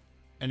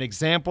 An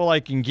example I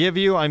can give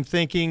you, I'm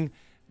thinking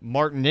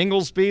Martin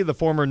Inglesby, the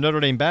former Notre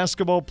Dame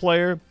basketball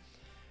player,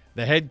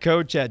 the head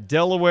coach at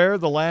Delaware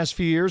the last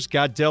few years,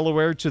 got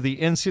Delaware to the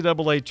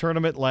NCAA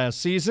tournament last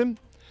season.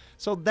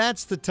 So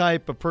that's the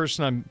type of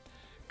person I'm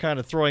kind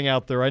of throwing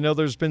out there. I know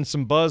there's been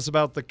some buzz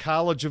about the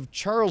College of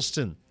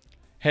Charleston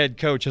head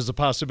coach as a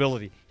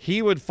possibility.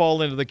 He would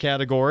fall into the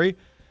category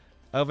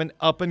of an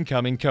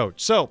up-and-coming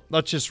coach. So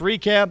let's just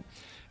recap.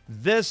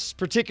 This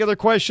particular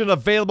question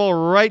available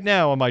right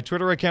now on my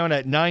Twitter account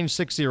at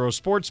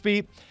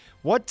 960Sportsbeat.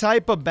 What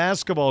type of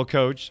basketball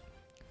coach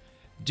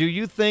do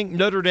you think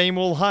Notre Dame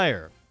will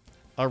hire?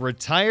 A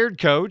retired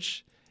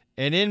coach,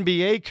 an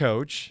NBA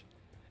coach,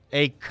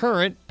 a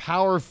current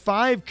Power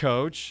 5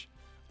 coach,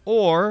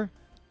 or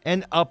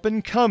an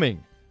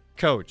up-and-coming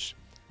coach?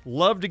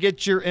 Love to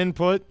get your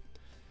input.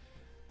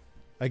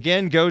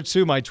 Again, go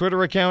to my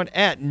Twitter account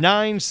at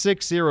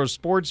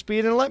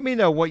 960Sportsbeat and let me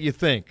know what you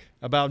think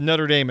about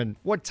Notre Dame and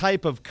what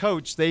type of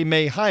coach they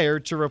may hire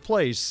to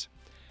replace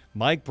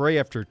Mike Brey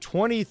after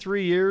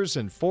 23 years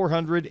and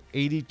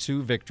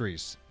 482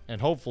 victories.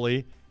 And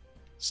hopefully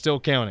still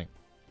counting.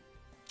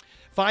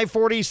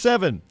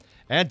 547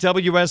 at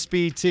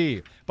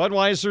WSBT.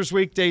 Budweiser's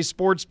Weekday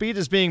Sports Beat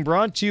is being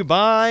brought to you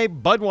by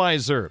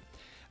Budweiser,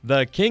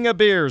 the king of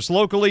beers,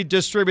 locally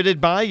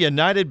distributed by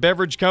United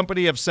Beverage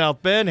Company of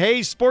South Bend.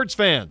 Hey, sports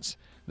fans,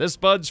 this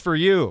Bud's for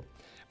you.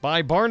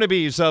 By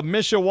Barnaby's of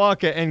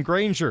Mishawaka and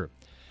Granger.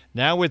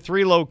 Now with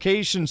 3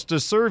 locations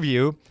to serve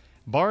you,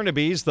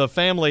 Barnaby's, the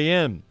family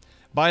inn.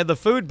 By the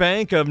Food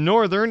Bank of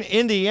Northern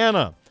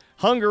Indiana.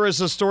 Hunger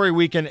is a story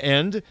we can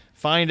end.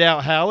 Find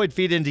out how at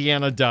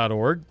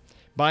feedindiana.org.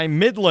 By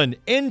Midland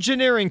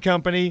Engineering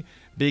Company,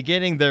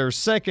 beginning their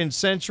second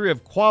century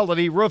of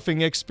quality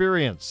roofing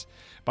experience.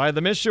 By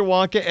the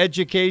Mishawaka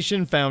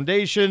Education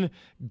Foundation,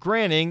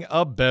 granting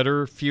a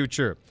better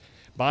future.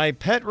 By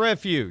Pet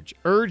Refuge,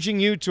 urging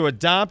you to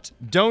adopt,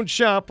 don't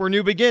shop, where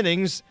new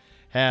beginnings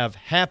have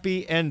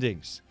happy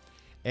endings.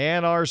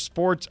 And our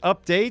sports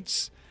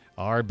updates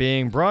are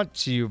being brought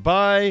to you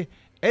by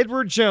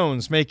Edward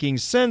Jones, making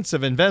sense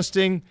of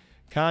investing.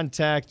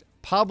 Contact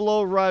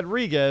Pablo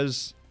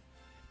Rodriguez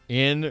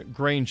in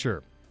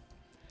Granger.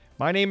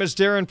 My name is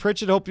Darren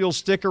Pritchett. Hope you'll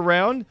stick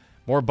around.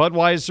 More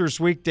Budweiser's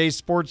Weekday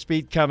Sports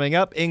Beat coming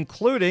up,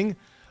 including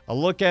a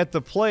look at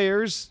the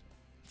players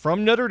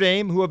from Notre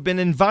Dame who have been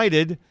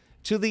invited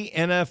to the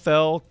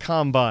NFL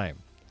Combine.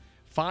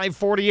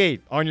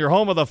 548 on your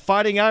home of the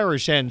Fighting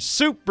Irish and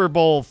Super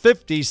Bowl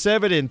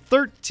 57 in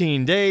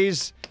 13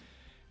 days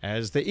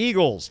as the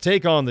Eagles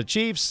take on the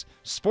Chiefs.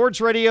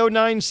 Sports Radio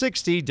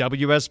 960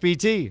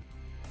 WSBT.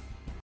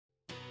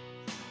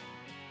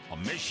 A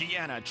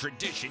Michiana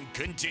tradition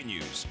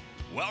continues.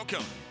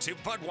 Welcome to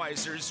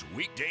Budweiser's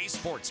Weekday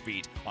Sports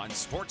Beat on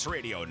Sports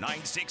Radio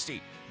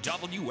 960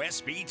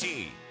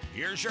 WSBT.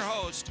 Here's your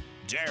host,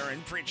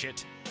 Darren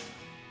Pritchett.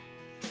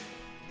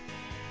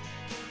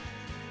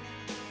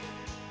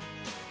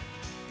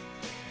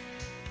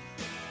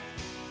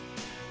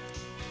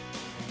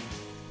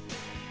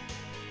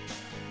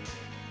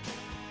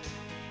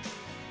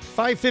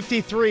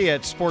 .553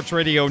 at Sports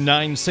Radio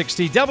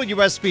 960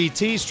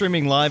 WSBT,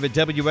 streaming live at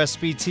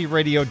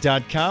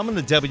WSBTradio.com and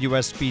the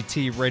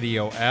WSBT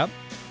Radio app.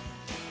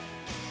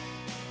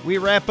 We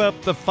wrap up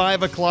the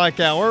 5 o'clock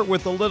hour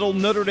with a little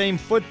Notre Dame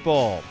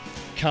football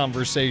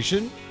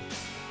conversation.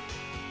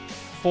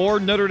 4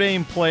 Notre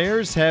Dame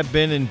players have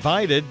been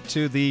invited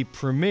to the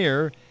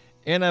premier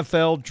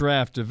NFL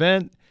draft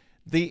event,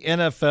 the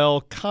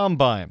NFL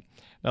Combine.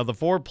 Now, the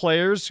 4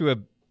 players who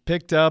have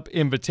picked up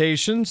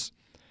invitations,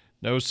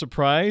 no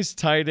surprise,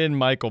 tight end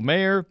Michael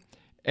Mayer,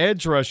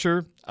 edge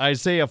rusher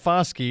Isaiah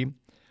Foskey,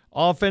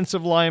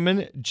 offensive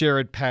lineman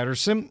Jared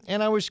Patterson,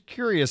 and I was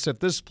curious if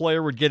this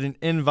player would get an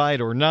invite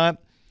or not.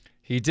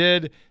 He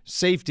did.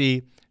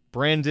 Safety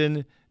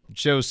Brandon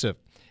Joseph.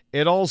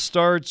 It all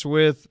starts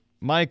with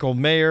Michael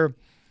Mayer.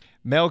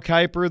 Mel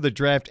Kiper, the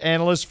draft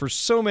analyst for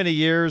so many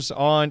years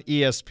on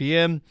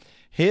ESPN,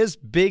 his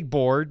big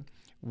board,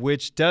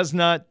 which does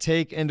not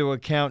take into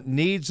account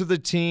needs of the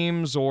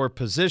teams or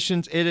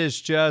positions. It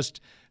is just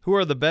who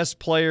are the best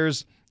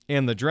players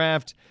in the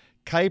draft.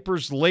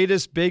 Kiper's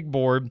latest big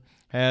board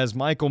has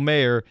Michael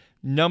Mayer,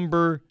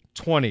 number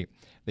 20.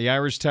 The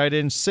Irish tight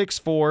end,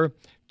 6'4",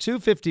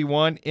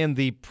 251. In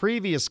the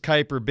previous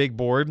Kiper big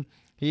board,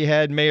 He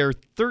had Mayer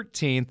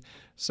 13th,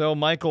 so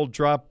Michael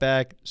dropped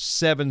back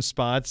 7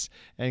 spots.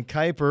 And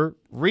Kuiper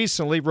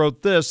recently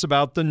wrote this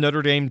about the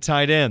Notre Dame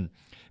tight end.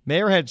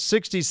 Mayer had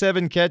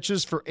 67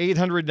 catches for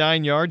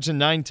 809 yards and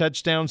 9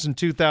 touchdowns in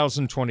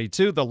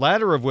 2022, the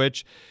latter of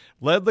which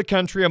led the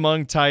country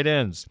among tight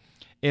ends.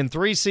 In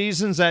 3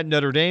 seasons at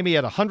Notre Dame, he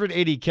had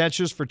 180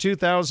 catches for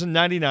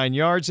 2,099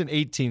 yards and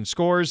 18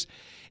 scores.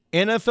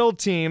 NFL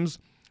teams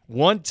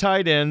want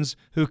tight ends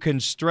who can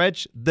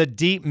stretch the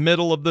deep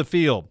middle of the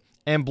field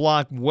and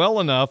block well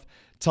enough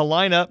to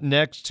line up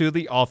next to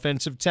the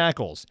offensive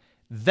tackles.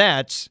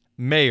 That's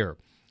Mayer.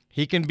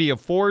 He can be a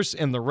force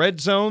in the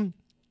red zone.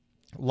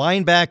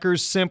 Linebackers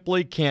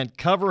simply can't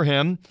cover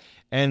him,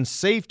 and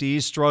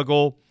safeties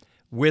struggle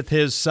with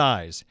his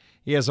size.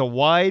 He has a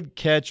wide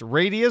catch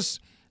radius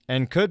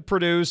and could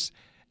produce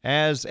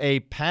as a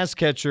pass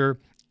catcher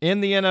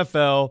in the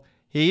NFL.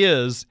 He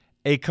is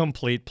a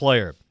complete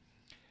player.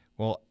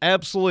 Well,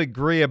 absolutely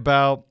agree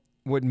about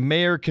what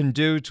Mayer can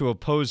do to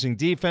opposing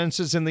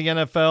defenses in the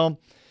NFL.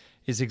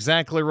 He's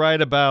exactly right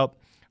about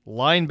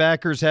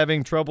linebackers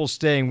having trouble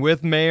staying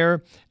with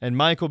Mayer and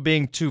Michael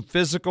being too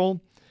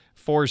physical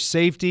for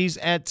safeties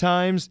at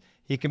times.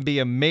 He can be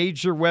a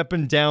major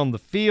weapon down the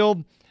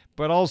field,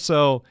 but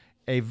also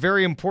a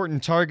very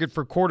important target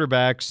for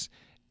quarterbacks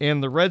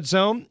in the red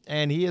zone,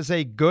 and he is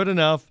a good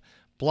enough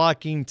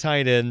blocking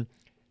tight end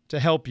to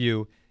help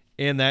you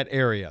in that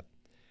area.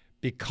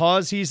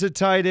 Because he's a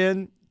tight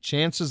end,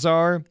 chances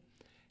are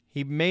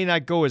he may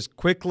not go as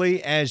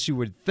quickly as you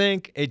would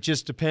think. It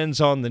just depends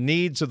on the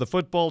needs of the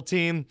football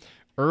team.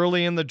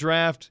 Early in the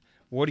draft,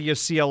 what do you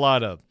see a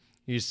lot of?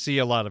 You see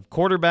a lot of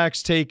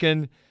quarterbacks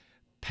taken,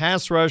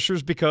 pass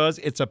rushers because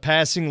it's a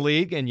passing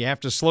league and you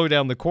have to slow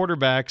down the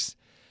quarterbacks.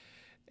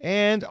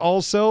 And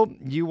also,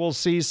 you will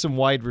see some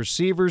wide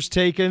receivers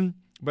taken,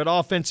 but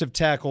offensive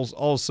tackles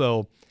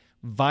also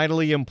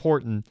vitally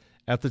important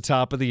at the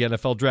top of the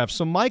NFL draft.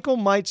 So Michael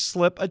might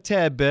slip a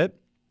tad bit.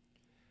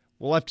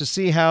 We'll have to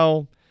see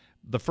how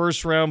the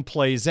first round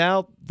plays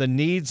out, the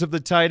needs of the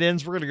tight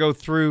ends. We're going to go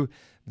through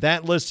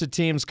that list of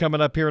teams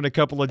coming up here in a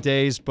couple of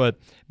days, but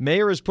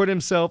Mayer has put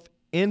himself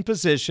in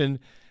position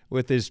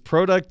with his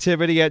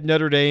productivity at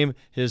Notre Dame,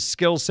 his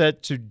skill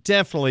set to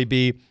definitely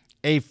be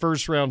a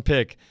first-round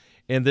pick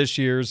in this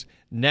year's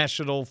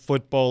National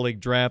Football League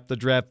draft. The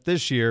draft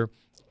this year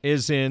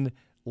is in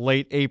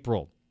late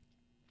April.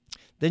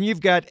 Then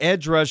you've got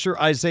edge rusher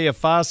Isaiah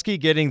Foskey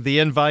getting the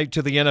invite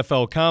to the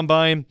NFL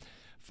Combine.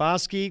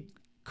 Foskey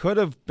could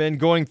have been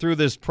going through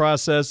this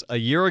process a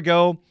year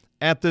ago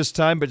at this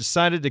time, but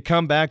decided to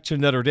come back to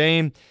Notre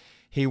Dame.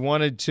 He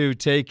wanted to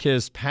take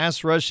his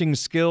pass rushing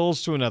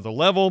skills to another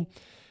level,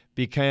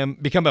 become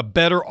a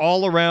better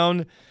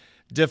all-around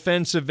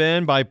defensive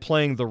end by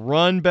playing the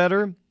run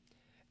better.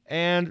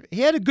 And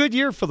he had a good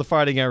year for the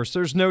Fighting Irish.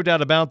 There's no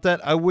doubt about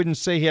that. I wouldn't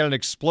say he had an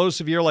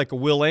explosive year like a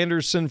Will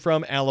Anderson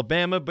from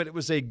Alabama, but it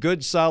was a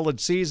good, solid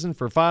season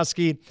for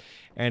Foskey,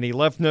 and he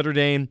left Notre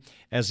Dame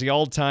as the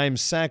all-time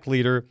sack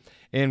leader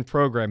in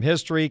program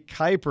history.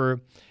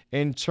 Kuiper,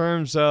 in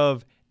terms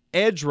of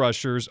edge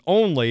rushers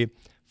only,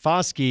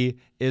 Foskey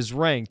is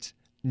ranked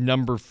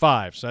number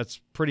 5. So that's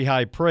pretty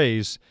high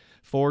praise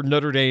for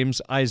Notre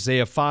Dame's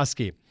Isaiah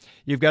Foskey.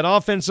 You've got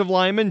offensive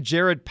lineman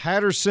Jarrett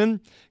Patterson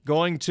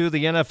going to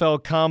the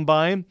NFL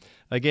Combine.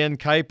 Again,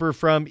 Kuiper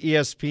from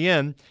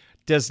ESPN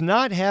does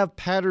not have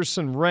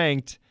Patterson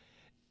ranked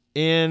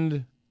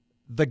in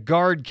the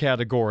guard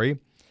category.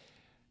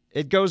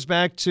 It goes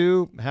back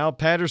to how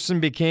Patterson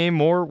became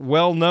more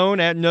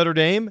well-known at Notre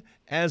Dame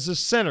as a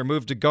center.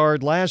 Moved to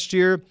guard last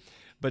year,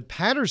 but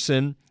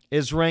Patterson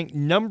is ranked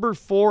number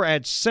 4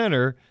 at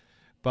center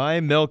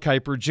by Mel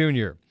Kiper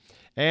Jr.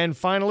 And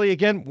finally,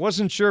 again,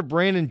 wasn't sure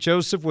Brandon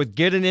Joseph would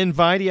get an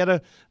invite. He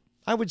had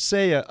I would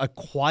say, a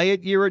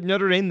quiet year at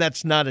Notre Dame.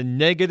 That's not a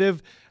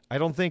negative. I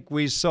don't think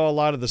we saw a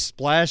lot of the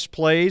splash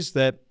plays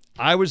that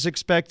I was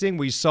expecting.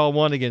 We saw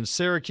one against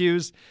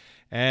Syracuse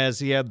as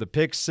he had the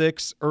pick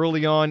 6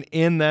 early on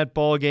in that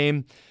ball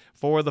game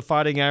for the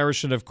Fighting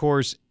Irish, and of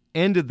course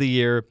ended the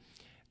year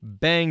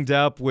banged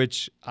up,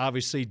 which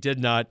obviously did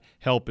not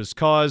help his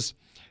cause.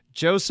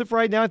 Joseph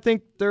right now, I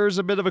think there's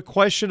a bit of a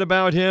question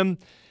about him.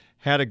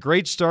 Had a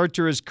great start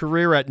to his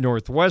career at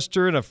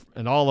Northwestern,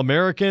 an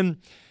All-American.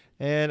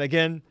 And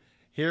again,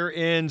 here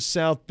in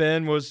South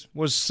Bend was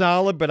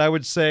solid, but I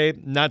would say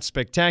not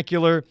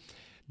spectacular.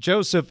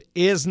 Joseph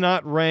is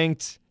not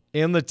ranked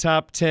in the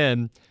top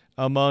 10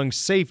 among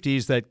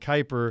safeties that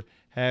Kuiper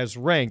has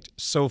ranked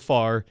so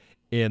far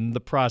in the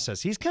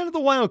process. He's kind of the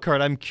wild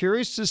card. I'm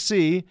curious to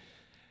see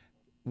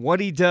what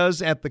he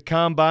does at the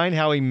Combine,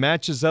 how he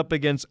matches up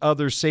against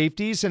other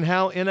safeties, and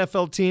how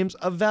NFL teams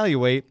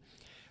evaluate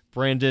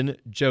Brandon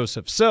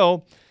Joseph.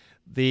 So,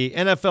 the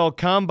NFL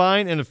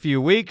Combine in a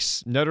few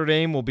weeks. Notre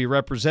Dame will be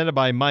represented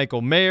by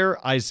Michael Mayer,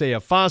 Isaiah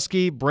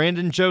Foskey,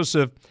 Brandon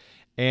Joseph,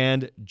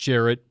 and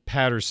Jarrett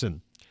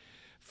Patterson.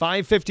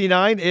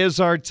 5:59 is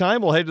our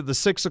time. We'll head to the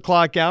 6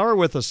 o'clock hour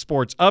with a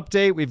sports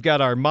update. We've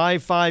got our My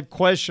 5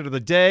 question of the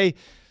day.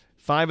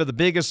 5 of the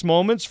biggest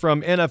moments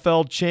from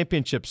NFL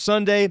Championship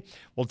Sunday.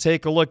 We'll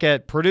take a look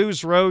at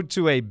Purdue's road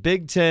to a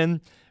Big Ten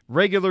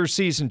regular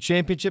season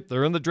championship.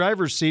 They're in the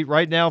driver's seat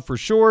right now for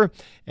sure.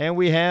 And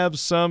we have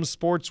some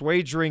sports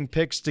wagering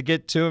picks to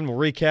get to, and we'll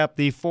recap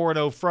the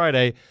 4-0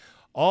 Friday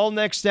all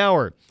next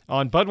hour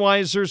on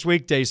Budweiser's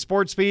Weekday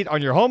Sportsbeat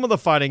on your home of the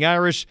Fighting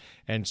Irish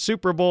and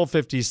Super Bowl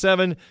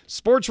 57,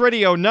 Sports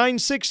Radio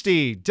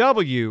 960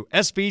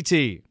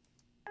 WSBT.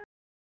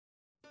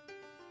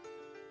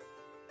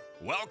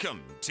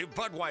 Welcome to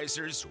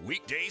Budweiser's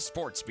Weekday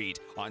Sportsbeat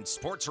on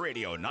Sports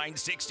Radio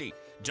 960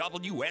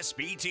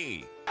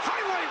 WSBT.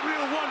 Highlight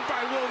reel won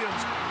by Williams.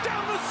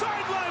 Down the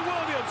sideline,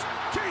 Williams.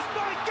 Chased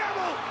by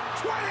Gamble.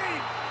 20,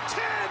 10.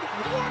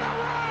 What a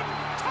run.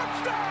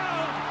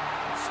 Touchdown.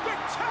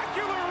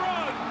 Spectacular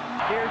run.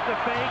 Here's the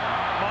fake.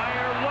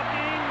 Meyer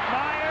looking.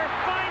 Meyer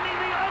finding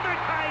the other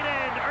tight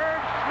end.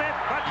 Irv Smith,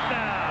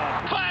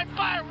 touchdown.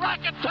 5-5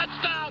 rocket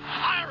touchdown.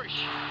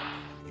 Irish.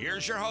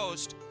 Here's your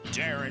host,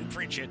 Darren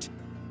Pritchett.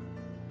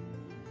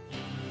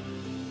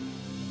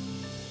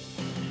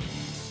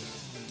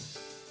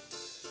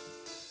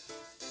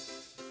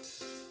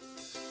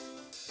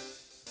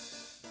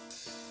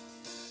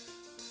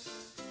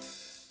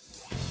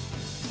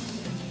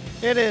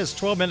 It is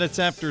 12 minutes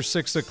after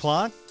 6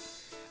 o'clock.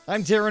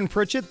 I'm Darren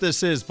Pritchett.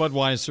 This is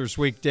Budweiser's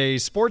Weekday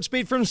Sports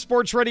Beat from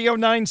Sports Radio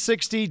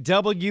 960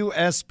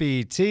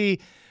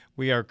 WSBT.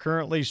 We are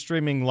currently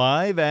streaming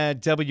live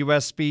at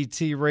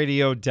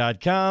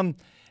WSBTradio.com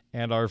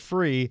and our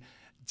free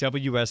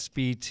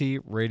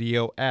WSBT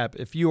radio app.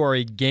 If you are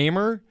a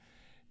gamer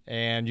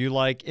and you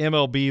like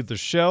MLB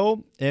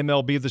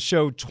The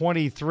Show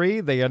 23,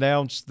 they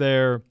announced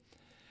the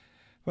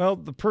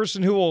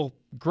person who will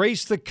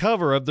grace the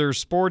cover of their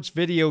sports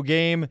video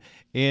game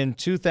in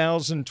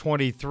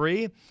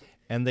 2023,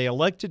 and they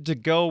elected to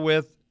go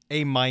with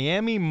a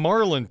Miami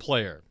Marlin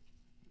player.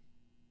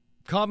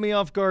 Caught me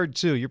off guard,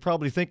 too. You're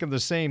probably thinking the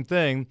same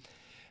thing.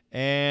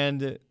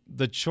 And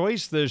the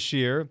choice this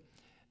year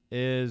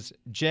is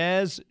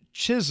Jazz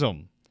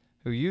Chisholm,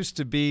 who used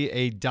to be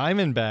a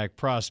Diamondback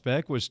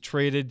prospect, was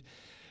traded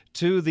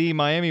to the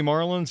Miami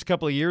Marlins a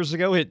couple of years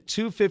ago, hit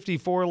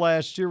 .254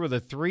 last year with a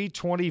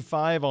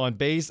 .325 on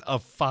base, a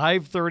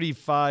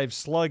 .535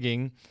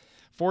 slugging,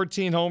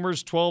 14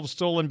 homers, 12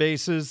 stolen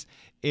bases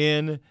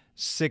in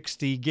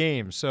 60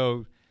 games.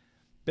 So,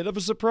 bit of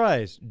a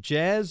surprise.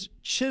 Jazz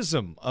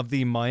Chisholm of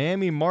the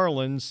Miami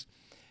Marlins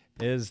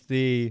is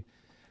the,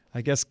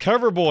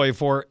 cover boy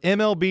for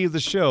MLB The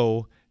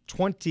Show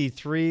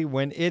 23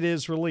 when it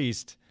is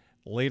released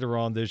later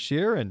on this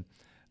year. And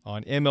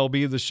on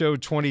MLB The Show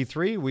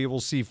 23, we will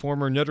see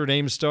former Notre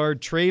Dame star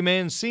Trey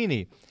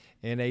Mancini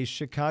in a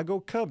Chicago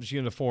Cubs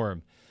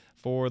uniform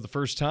for the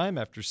first time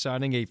after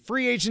signing a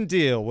free agent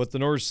deal with the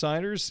North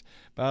Siders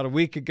about a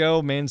week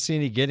ago.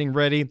 Mancini getting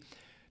ready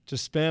to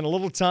spend a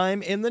little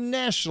time in the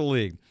National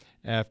League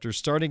after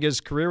starting his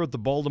career with the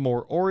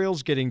Baltimore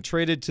Orioles, getting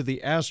traded to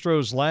the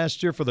Astros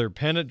last year for their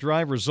pennant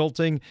drive,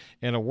 resulting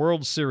in a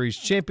World Series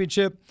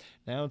championship.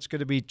 Now it's going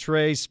to be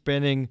Trey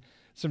spending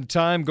some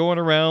time going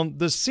around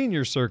the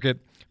senior circuit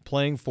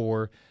playing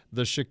for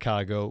the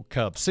Chicago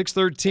Cubs.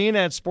 6:13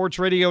 at Sports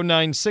Radio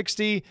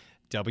 960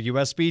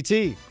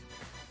 WSBT.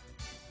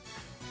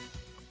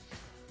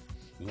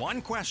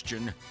 One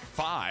question,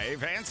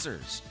 5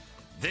 answers.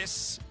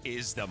 This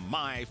is the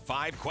My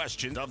 5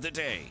 Questions of the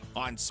Day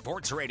on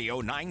Sports Radio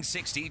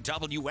 960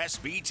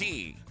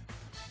 WSBT.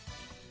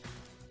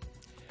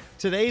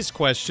 Today's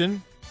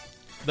question,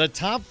 the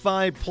top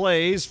 5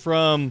 plays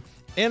from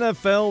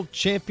NFL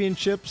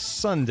Championship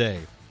Sunday.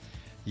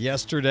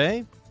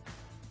 Yesterday,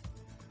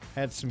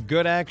 had some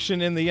good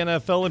action in the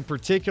NFL, in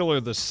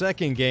particular the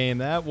second game.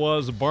 That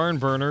was a barn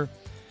burner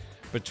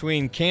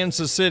between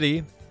Kansas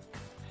City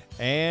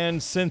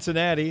and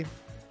Cincinnati.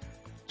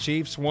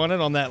 Chiefs won it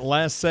on that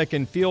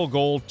last-second field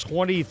goal,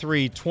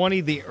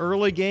 23-20. The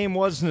early game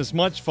wasn't as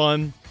much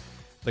fun.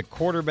 The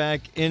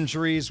quarterback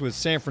injuries with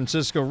San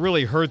Francisco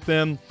really hurt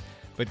them,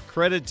 but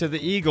credit to the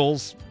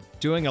Eagles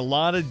doing a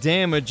lot of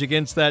damage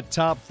against that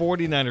top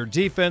 49er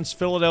defense.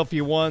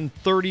 Philadelphia won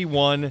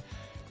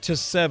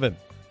 31-7.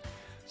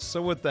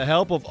 So with the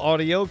help of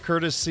audio,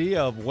 courtesy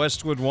of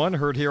Westwood One,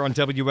 heard here on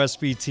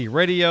WSBT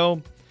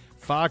Radio,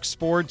 Fox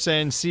Sports,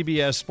 and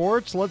CBS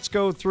Sports, let's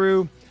go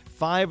through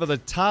 5 of the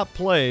top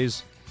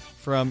plays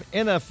from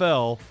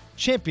NFL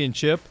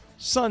Championship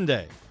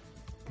Sunday.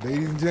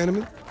 Ladies and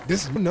gentlemen,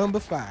 this is number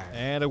 5.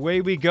 And away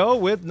we go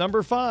with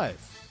number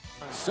 5.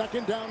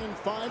 Second down and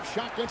 5,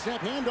 shotgun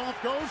snap,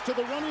 handoff goes to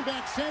the running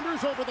back.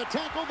 Sanders over the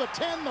tackle, the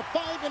 10, the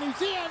 5, and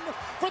he's in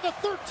for the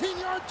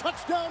 13-yard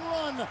touchdown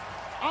run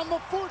on the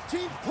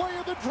 14th play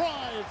of the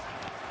drive.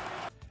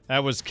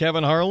 That was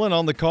Kevin Harlan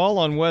on the call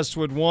on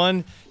Westwood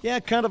One.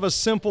 Yeah, kind of a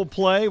simple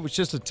play. It was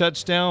just a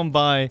touchdown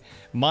by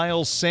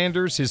Miles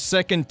Sanders, his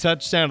second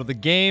touchdown of the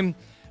game.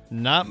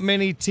 Not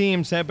many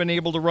teams have been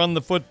able to run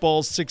the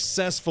football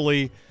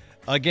successfully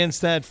against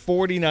that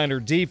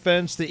 49er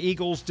defense. The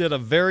Eagles did a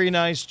very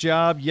nice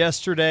job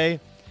yesterday,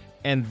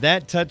 and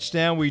that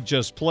touchdown we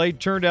just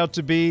played turned out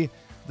to be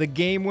the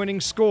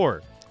game-winning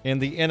score in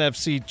the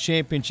NFC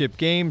Championship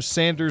game.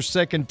 Sanders'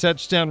 second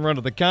touchdown run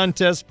of the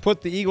contest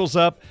put the Eagles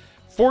up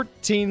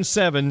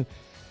 14-7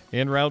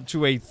 en route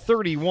to a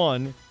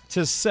 31-7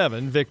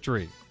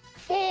 victory.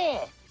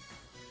 4.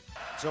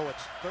 So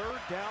it's 3rd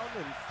down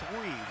and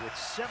 3 with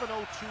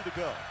 7:02 to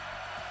go.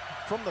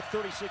 From the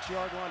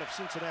 36-yard line of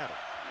Cincinnati.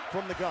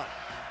 From the gun.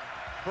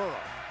 Burrow.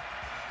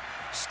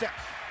 Step.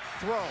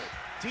 Throw.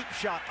 Deep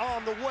shot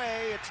on the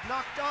way. It's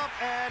knocked up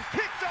and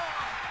picked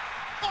off.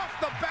 Off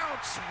the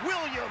bounce.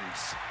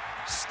 Williams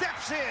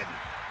steps in.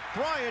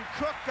 Brian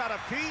Cook got a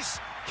piece.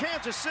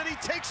 Kansas City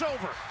takes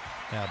over.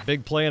 Yeah,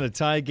 big play in a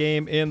tie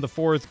game in the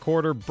fourth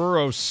quarter.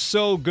 Burrow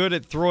so good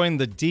at throwing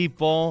the deep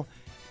ball.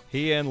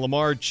 He and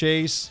Lamar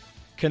Chase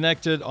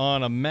connected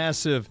on a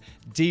massive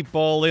deep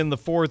ball in the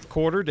fourth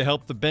quarter to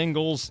help the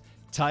Bengals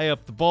tie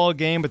up the ball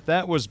game. But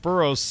that was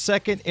Burrow's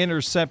second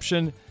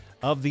interception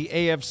of the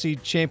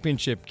AFC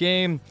Championship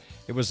game.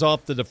 It was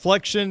off the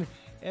deflection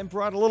and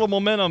brought a little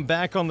momentum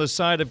back on the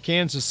side of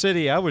Kansas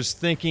City. I was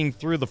thinking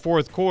through the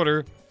fourth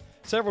quarter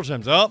several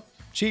times,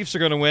 Chiefs are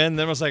going to win.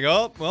 Then I was like,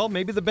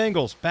 maybe the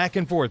Bengals. Back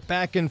and forth,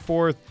 back and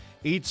forth.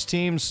 Each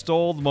team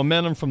stole the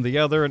momentum from the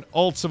other, and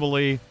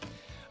ultimately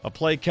a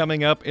play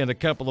coming up in a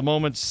couple of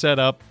moments set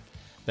up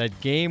that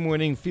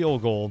game-winning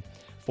field goal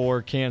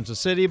for Kansas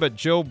City. But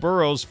Joe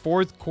Burrow's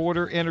fourth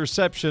quarter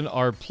interception,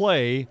 our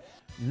play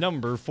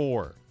number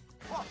 4.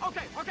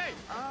 Okay.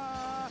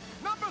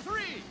 Number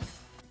 3.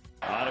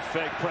 Out of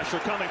fake pressure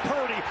coming.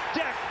 Purdy,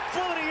 deck,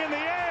 floating in the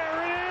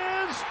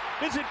air. It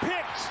is. Is it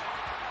picked?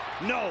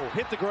 No,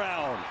 hit the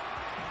ground.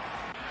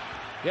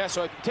 Yeah,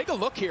 so take a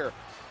look here.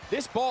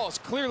 This ball is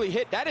clearly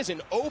hit. That is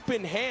an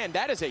open hand.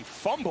 That is a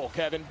fumble,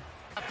 Kevin.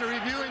 After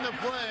reviewing the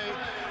play,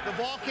 the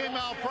ball came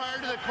out prior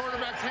to the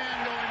quarterback's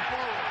hand going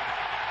forward.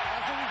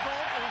 As a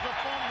result, it was a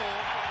fumble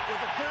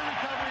with a clear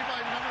recovery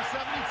by number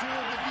 72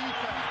 of the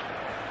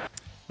defense.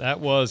 That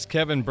was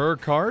Kevin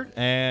Burkhardt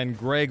and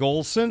Greg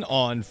Olson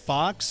on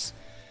Fox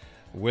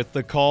with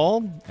the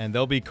call, and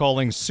they'll be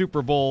calling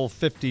Super Bowl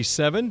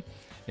 57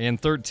 in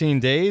 13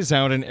 days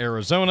out in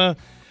Arizona.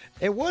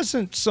 It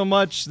wasn't so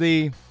much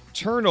the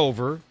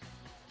turnover,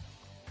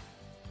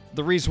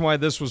 the reason why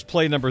this was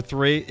play number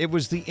 3. It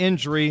was the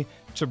injury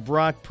to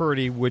Brock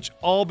Purdy, which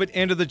all but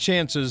ended the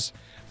chances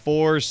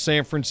for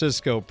San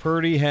Francisco.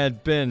 Purdy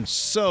had been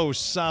so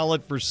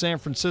solid for San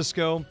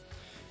Francisco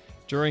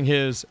during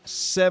his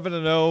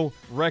 7-0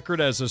 record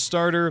as a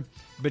starter,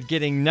 but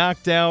getting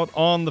knocked out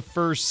on the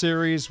first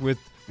series with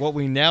what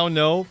we now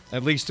know,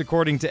 at least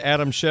according to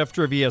Adam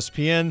Schefter of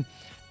ESPN,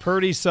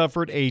 Purdy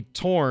suffered a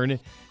torn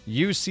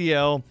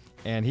UCL,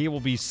 and he will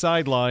be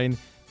sidelined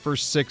for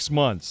 6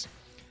 months.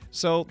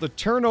 So the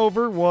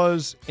turnover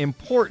was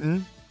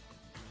important,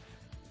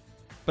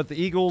 but the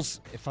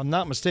Eagles, if I'm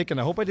not mistaken,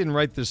 I hope I didn't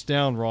write this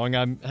down wrong.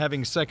 I'm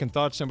having second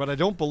thoughts now, but I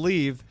don't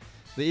believe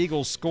the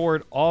Eagles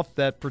scored off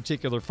that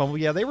particular fumble.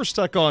 Yeah, they were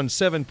stuck on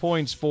 7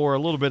 points for a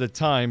little bit of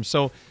time.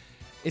 So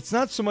it's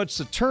not so much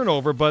the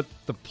turnover, but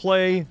the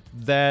play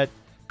that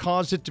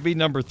caused it to be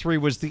number 3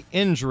 was the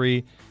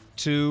injury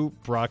to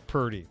Brock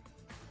Purdy.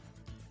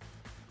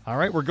 All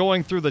right, we're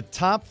going through the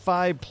top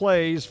 5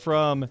 plays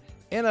from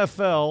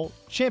NFL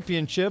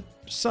Championship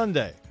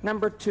Sunday.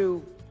 Number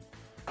 2.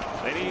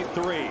 They need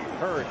 3.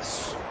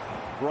 Hurts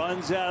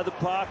runs out of the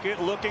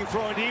pocket, looking,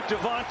 throwing deep.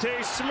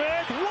 Devontae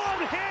Smith,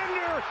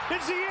 one-hander.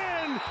 It's the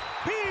end.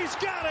 He's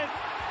got it.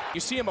 You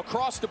see him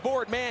across the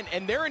board, man,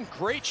 and they're in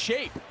great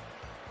shape.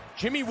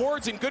 Jimmy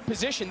Ward's in good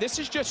position. This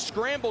is just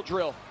scramble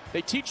drill.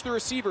 They teach the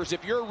receivers,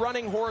 if you're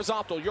running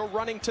horizontal, you're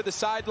running to the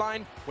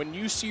sideline, when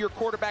you see your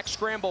quarterback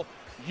scramble,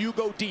 you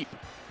go deep.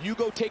 You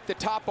go take the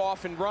top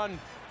off and run.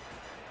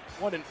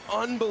 What an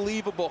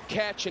unbelievable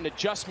catch and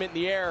adjustment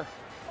in the air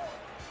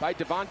by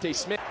Devontae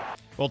Smith.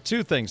 Well,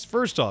 2 things.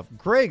 First off,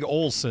 Greg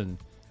Olson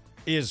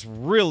is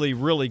really,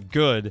 really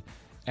good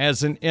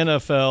as an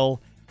NFL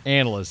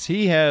analyst.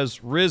 He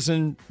has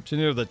risen to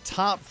near the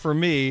top for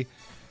me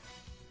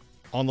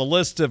on the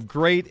list of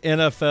great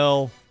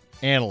NFL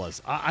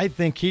analysts. I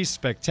think he's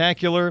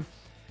spectacular.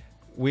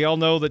 We all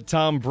know that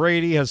Tom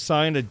Brady has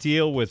signed a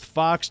deal with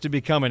Fox to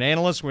become an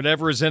analyst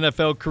whenever his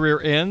NFL career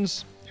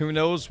ends. Who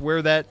knows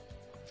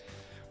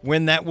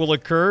when that will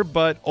occur,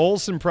 but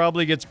Olsen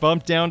probably gets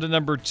bumped down to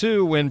number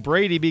 2 when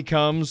Brady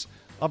becomes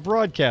a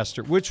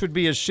broadcaster, which would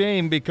be a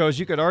shame because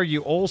you could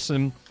argue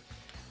Olsen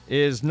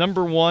is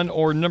number 1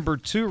 or number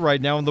 2 right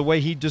now in the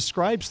way he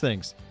describes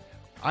things.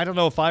 I don't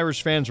know if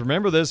Irish fans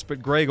remember this,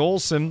 but Greg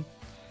Olsen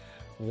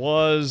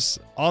was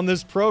on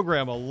this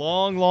program a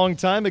long, long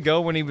time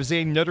ago when he was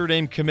a Notre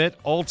Dame commit,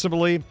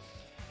 ultimately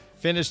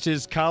finished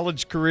his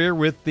college career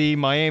with the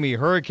Miami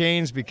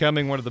Hurricanes,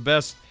 becoming one of the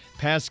best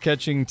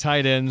pass-catching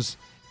tight ends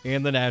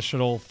in the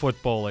National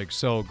Football League.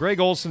 So Greg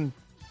Olsen,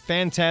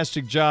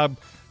 fantastic job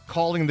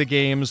calling the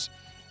games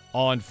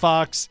on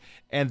Fox.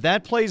 And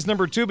that plays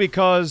number 2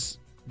 because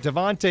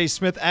Devontae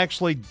Smith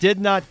actually did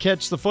not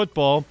catch the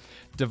football.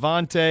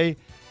 Devontae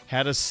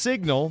had a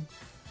signal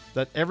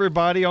that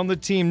everybody on the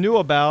team knew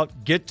about.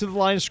 Get to the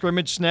line of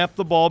scrimmage, snap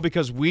the ball,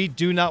 because we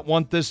do not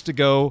want this to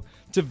go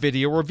to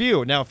video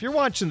review. Now, if you're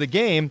watching the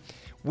game,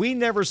 we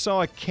never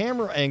saw a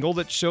camera angle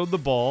that showed the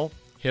ball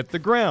hit the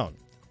ground,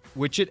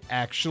 which it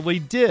actually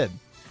did.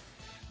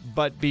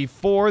 But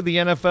before the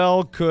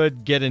NFL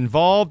could get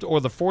involved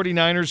or the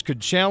 49ers could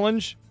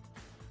challenge,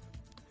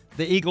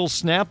 the Eagles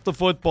snapped the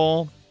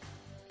football.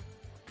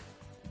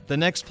 The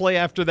next play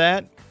after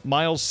that,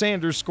 Miles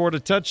Sanders scored a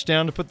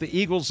touchdown to put the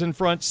Eagles in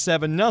front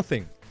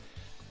 7-0.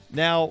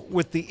 Now,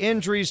 with the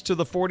injuries to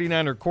the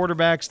 49er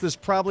quarterbacks, this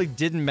probably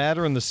didn't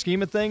matter in the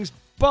scheme of things,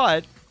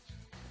 but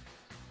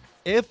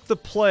if the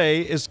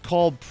play is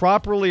called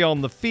properly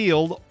on the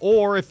field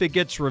or if it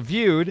gets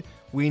reviewed,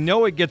 we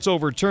know it gets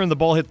overturned, the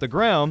ball hit the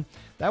ground.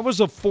 That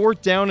was a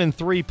 4th down and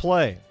 3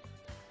 play.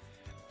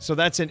 So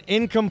that's an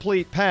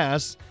incomplete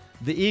pass.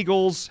 The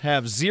Eagles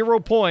have 0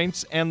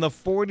 points, and the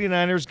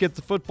 49ers get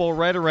the football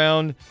right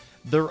around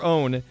their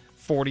own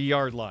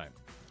 40-yard line.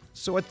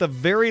 So at the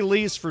very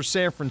least for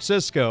San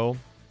Francisco,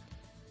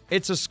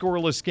 it's a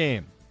scoreless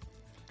game.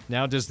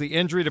 Now, does the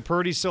injury to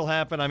Purdue still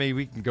happen? I mean,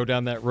 we can go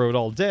down that road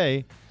all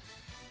day.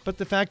 But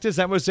the fact is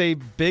that was a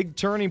big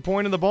turning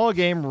point in the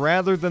ballgame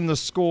rather than the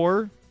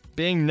score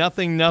being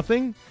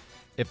 0-0.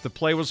 If the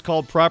play was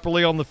called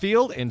properly on the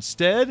field,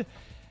 instead,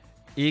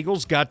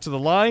 Eagles got to the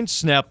line,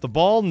 snapped the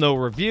ball, no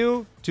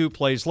review. 2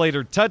 plays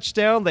later,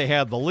 touchdown. They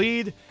had the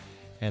lead.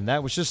 And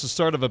that was just the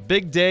start of a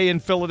big day in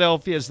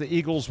Philadelphia as the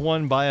Eagles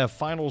won by a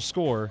final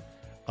score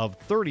of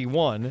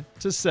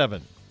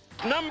 31-7.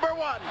 Number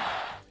 1.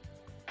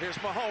 Here's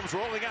Mahomes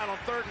rolling out on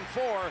 3rd and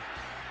 4.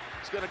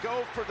 He's going to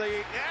go for the,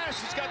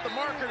 yes, he's got the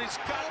marker, and he's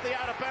got the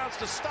out of bounds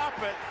to stop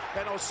it.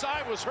 And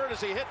Osai was hurt as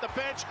he hit the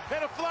bench,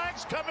 and a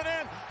flag's coming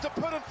in to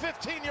put him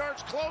 15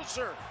 yards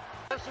closer.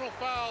 Personal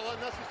foul,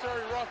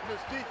 unnecessary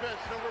roughness, defense,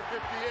 number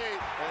 58.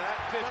 And that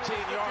 15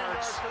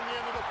 yards from the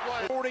end of the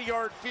play.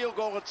 40-yard field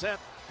goal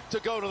attempt to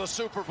go to the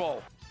Super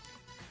Bowl.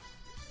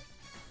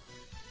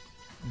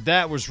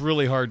 That was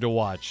really hard to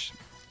watch.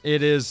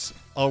 It is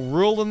a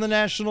rule in the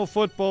National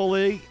Football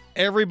League.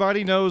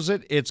 Everybody knows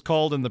it. It's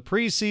called in the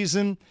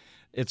preseason.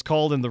 It's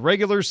called in the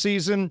regular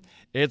season.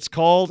 It's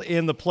called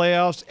in the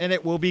playoffs, and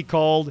it will be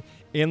called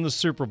in the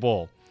Super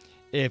Bowl.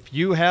 If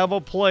you have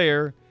a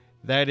player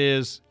that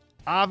is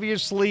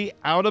obviously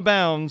out of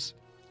bounds,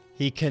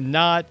 he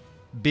cannot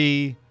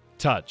be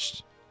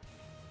touched.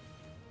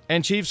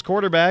 And Chiefs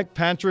quarterback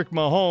Patrick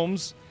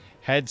Mahomes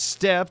had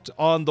stepped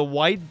on the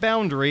white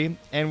boundary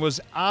and was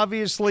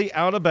obviously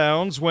out of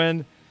bounds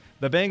when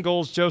the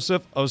Bengals'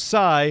 Joseph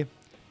Osai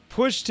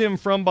pushed him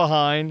from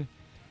behind.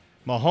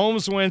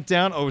 Mahomes went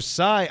down.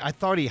 Osai, I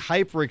thought he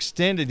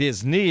hyperextended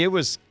his knee. It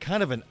was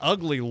kind of an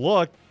ugly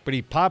look, but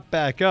he popped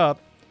back up.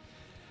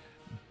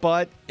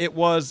 But it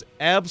was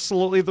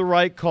absolutely the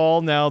right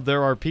call. Now,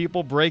 there are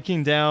people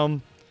breaking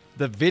down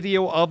the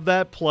video of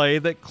that play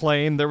that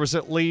claim there was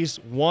at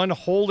least one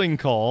holding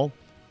call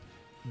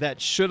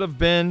that should have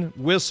been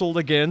whistled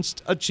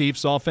against a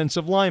Chiefs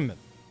offensive lineman.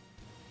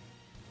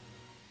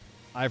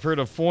 I've heard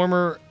a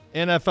former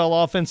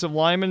NFL offensive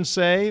lineman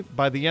say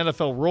by the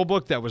NFL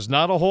rulebook that was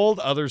not a hold.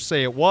 Others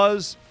say it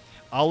was.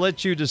 I'll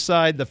let you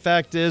decide. The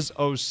fact is,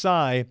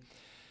 Osai,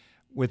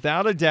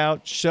 without a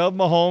doubt, shoved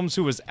Mahomes,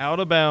 who was out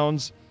of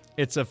bounds.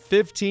 It's a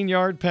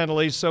 15-yard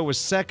penalty, so with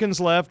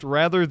seconds left,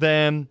 rather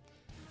than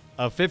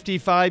a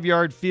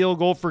 55-yard field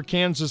goal for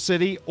Kansas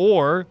City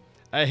or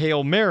a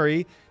Hail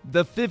Mary,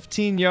 the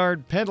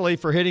 15-yard penalty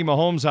for hitting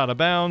Mahomes out of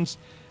bounds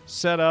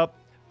set up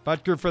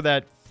Butker for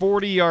that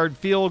 40-yard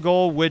field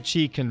goal, which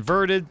he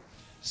converted,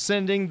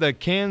 sending the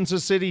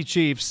Kansas City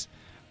Chiefs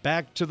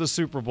back to the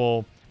Super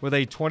Bowl with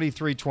a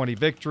 23-20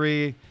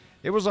 victory.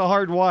 It was a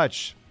hard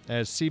watch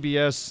as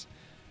CBS,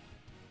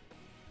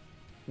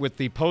 with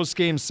the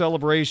post-game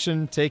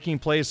celebration taking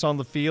place on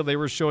the field, they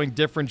were showing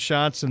different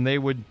shots, and they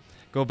would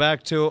go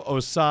back to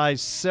Osai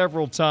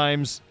several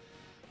times.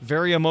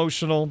 Very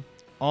emotional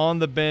on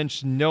the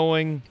bench,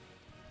 knowing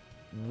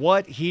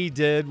what he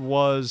did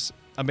was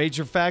a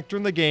major factor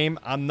in the game.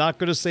 I'm not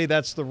going to say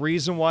that's the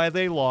reason why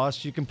they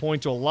lost. You can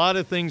point to a lot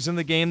of things in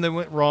the game that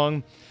went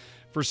wrong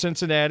for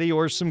Cincinnati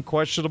or some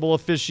questionable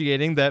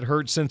officiating that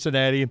hurt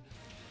Cincinnati.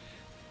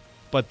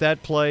 But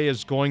that play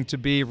is going to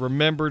be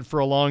remembered for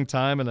a long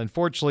time, and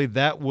unfortunately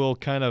that will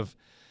kind of,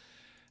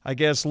 I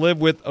guess,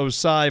 live with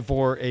Osai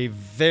for a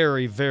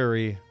very,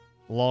 very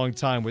long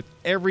time. With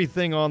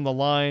everything on the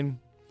line,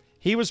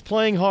 he was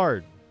playing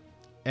hard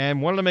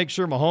and wanted to make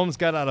sure Mahomes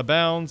got out of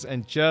bounds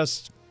and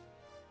just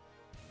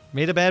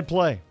made a bad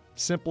play.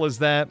 Simple as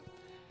that.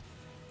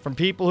 From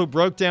people who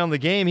broke down the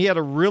game, he had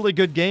a really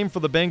good game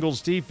for the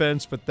Bengals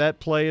defense, but that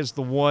play is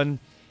the one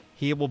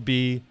he will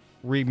be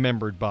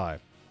remembered by.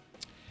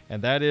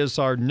 And that is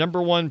our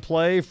number one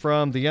play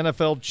from the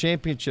NFL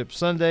Championship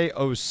Sunday.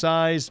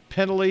 Osai's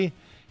penalty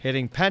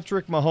hitting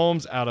Patrick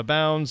Mahomes out of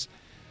bounds,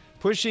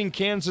 pushing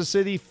Kansas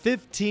City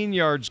 15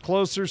 yards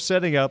closer,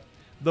 setting up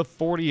the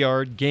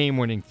 40-yard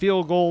game-winning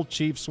field goal.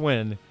 Chiefs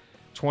win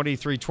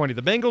 23-20.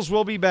 The Bengals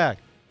will be back.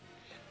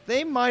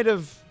 They might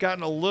have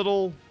gotten a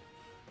little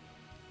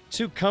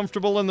too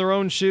comfortable in their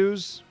own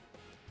shoes.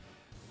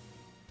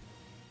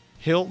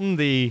 Hilton,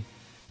 the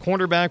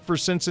cornerback for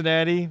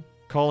Cincinnati,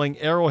 calling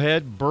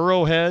Arrowhead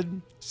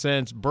Burrowhead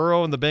since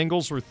Burrow and the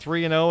Bengals were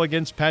 3-0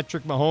 against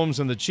Patrick Mahomes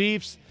and the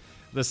Chiefs.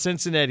 The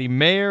Cincinnati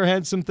mayor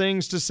had some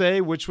things to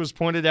say, which was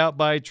pointed out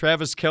by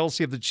Travis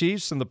Kelce of the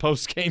Chiefs in the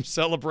post-game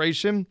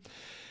celebration.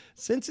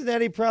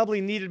 Cincinnati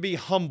probably needed to be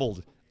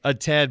humbled a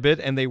tad bit,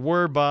 and they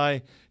were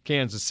by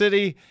Kansas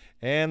City.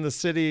 And the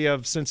city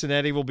of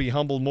Cincinnati will be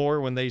humbled more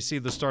when they see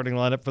the starting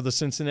lineup for the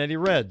Cincinnati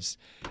Reds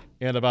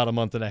in about a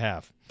month and a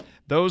half.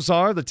 Those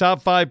are the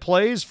top 5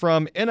 plays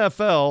from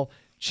NFL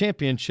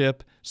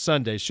Championship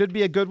Sunday. Should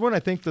be a good one. I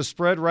think the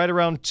spread right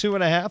around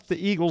 2.5. The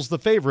Eagles, the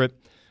favorite,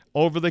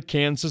 over the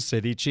Kansas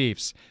City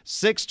Chiefs.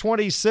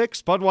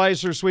 6:26,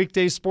 Budweiser's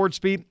Weekday Sports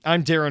Beat.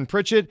 I'm Darren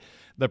Pritchett.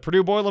 The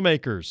Purdue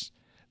Boilermakers,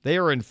 they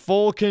are in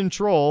full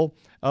control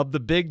of the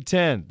Big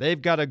Ten.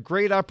 They've got a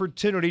great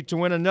opportunity to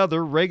win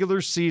another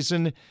regular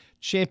season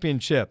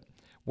championship.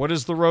 What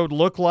does the road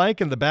look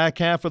like in the back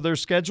half of their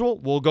schedule?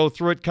 We'll go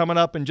through it coming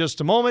up in just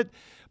a moment.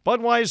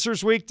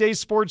 Budweiser's Weekday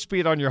Sports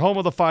Beat on your home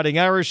of the Fighting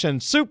Irish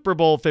and Super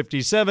Bowl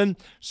 57,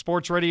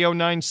 Sports Radio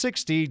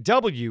 960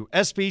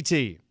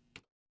 WSBT.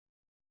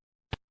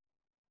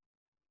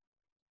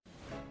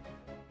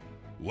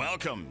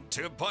 Welcome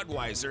to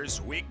Budweiser's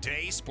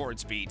Weekday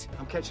Sports Beat.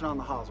 I'm catching on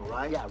the hosel,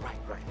 right? Yeah,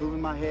 right. Moving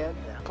my head.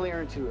 Yeah.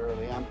 Clearing too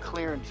early. I'm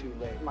clearing too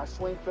late. My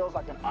swing feels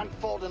like an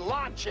unfolding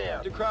lawn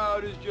chair. The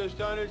crowd is just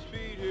on its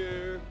feet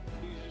here.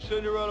 He's a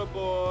Cinderella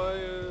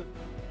boy.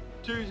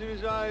 Tears in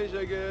his eyes,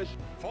 I guess.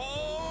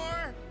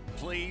 4,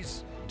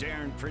 please.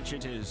 Darren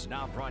Pritchett is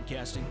now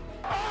broadcasting.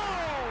 Oh,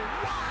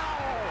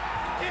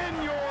 wow! In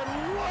your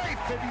life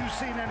have you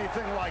seen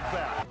anything like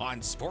that?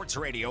 On Sports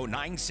Radio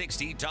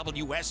 960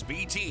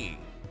 WSBT.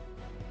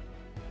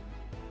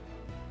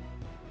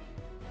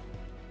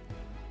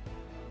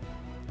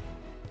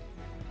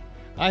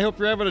 I hope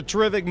you're having a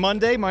terrific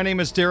Monday. My name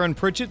is Darren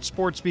Pritchett.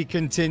 Sportsbeat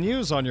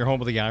continues on your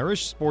home of the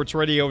Irish. Sports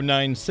Radio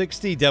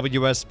 960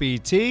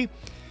 WSBT.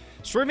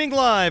 Streaming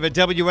live at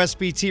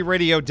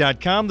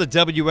WSBTradio.com, the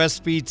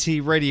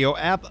WSBT Radio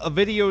app, a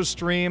video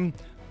stream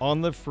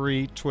on the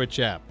free Twitch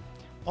app.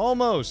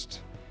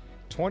 Almost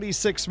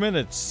 26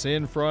 minutes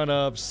in front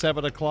of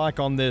 7 o'clock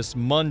on this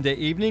Monday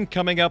evening.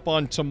 Coming up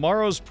on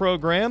tomorrow's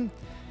program,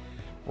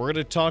 we're going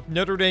to talk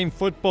Notre Dame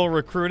football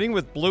recruiting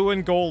with Blue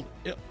and Gold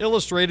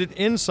Illustrated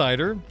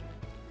insider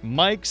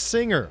Mike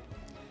Singer.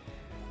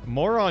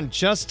 More on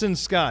Justin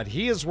Scott.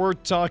 He is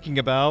worth talking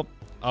about,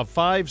 a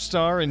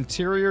 5-star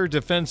interior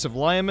defensive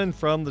lineman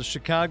from the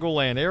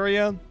Chicagoland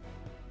area.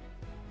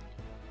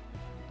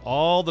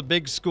 All the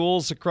big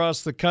schools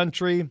across the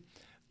country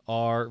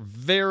are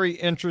very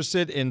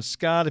interested in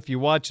Scott. If you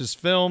watch his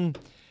film,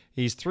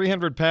 he's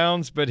 300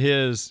 pounds, but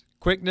his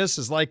quickness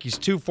is like he's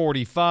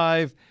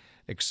 245.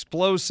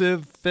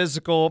 Explosive,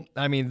 physical.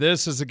 I mean,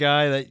 this is a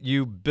guy that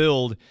you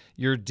build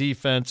your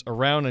defense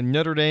around, and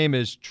Notre Dame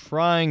is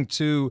trying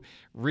to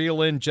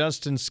reel in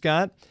Justin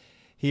Scott.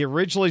 He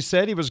originally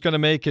said he was going to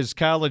make his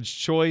college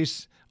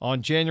choice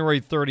on January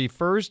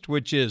 31st,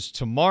 which is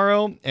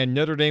tomorrow, and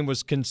Notre Dame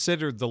was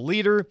considered the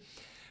leader,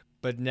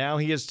 but now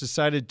he has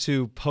decided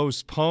to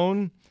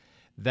postpone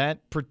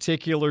that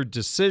particular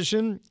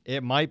decision.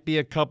 It might be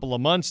a couple of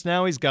months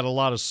now. He's got a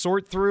lot of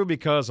sort through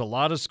because a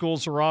lot of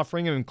schools are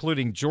offering him,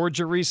 including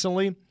Georgia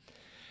recently.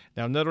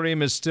 Now, Notre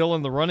Dame is still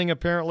in the running,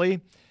 apparently,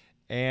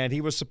 and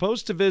he was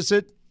supposed to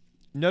visit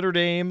Notre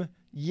Dame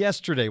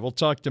yesterday. We'll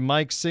talk to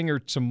Mike Singer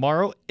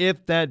tomorrow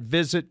if that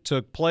visit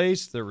took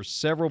place. There were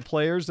several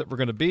players that were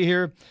going to be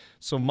here.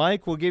 So,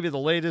 Mike will give you the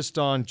latest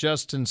on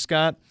Justin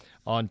Scott.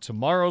 On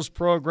tomorrow's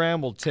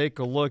program, we'll take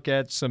a look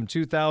at some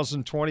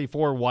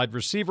 2024 wide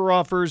receiver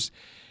offers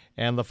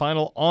and the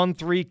final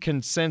On3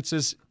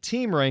 consensus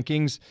team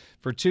rankings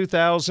for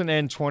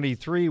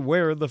 2023,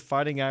 where the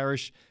Fighting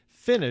Irish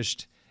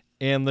finished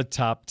in the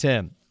top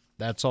 10.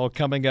 That's all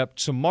coming up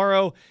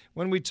tomorrow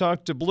when we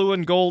talk to Blue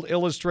and Gold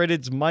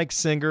Illustrated's Mike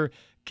Singer,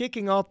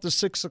 kicking off the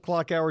 6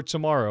 o'clock hour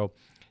tomorrow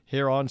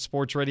here on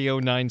Sports Radio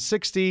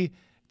 960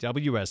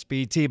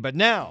 WSBT. But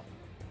now,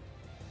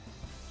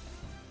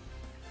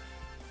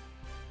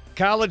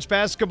 college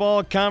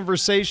basketball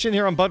conversation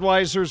here on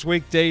Budweiser's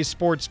Weekday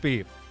Sports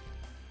Beat.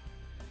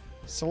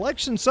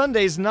 Selection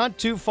Sunday's not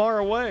too far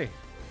away.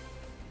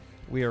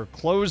 We are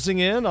closing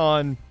in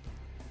on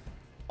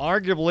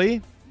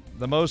arguably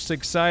the most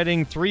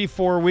exciting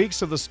 3-4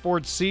 weeks of the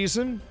sports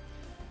season.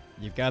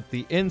 You've got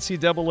the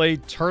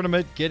NCAA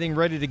tournament getting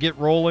ready to get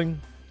rolling.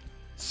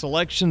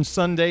 Selection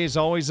Sunday is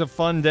always a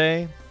fun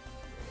day.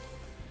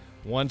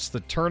 Once the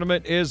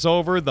tournament is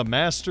over, the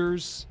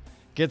Masters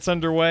gets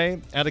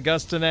underway at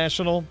Augusta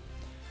National.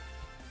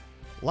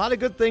 A lot of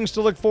good things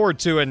to look forward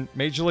to, and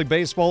Major League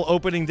Baseball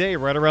opening day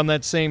right around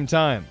that same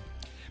time.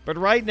 But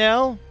right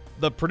now,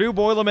 the Purdue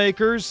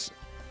Boilermakers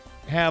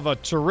have a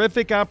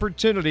terrific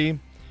opportunity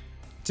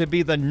to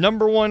be the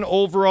number 1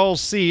 overall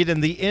seed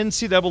in the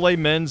NCAA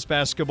men's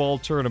basketball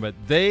tournament.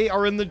 They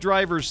are in the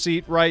driver's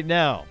seat right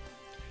now.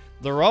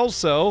 They're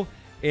also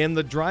in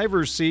the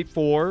driver's seat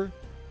for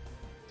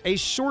a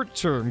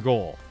short-term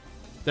goal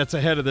that's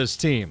ahead of this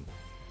team.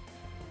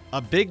 A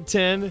Big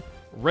Ten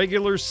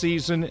regular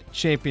season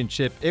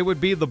championship. It would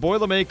be the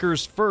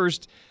Boilermakers'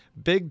 first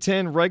Big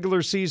Ten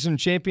regular season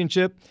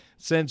championship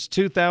since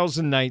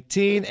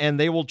 2019, and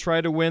they will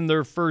try to win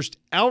their first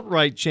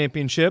outright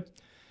championship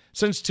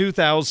since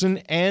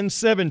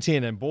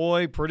 2017. And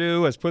boy,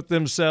 Purdue has put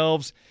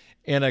themselves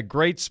in a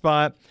great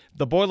spot.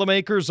 The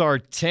Boilermakers are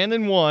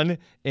 10-1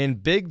 in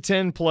Big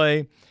Ten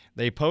play.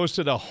 They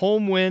posted a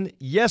home win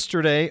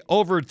yesterday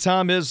over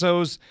Tom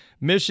Izzo's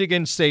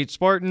Michigan State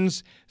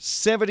Spartans,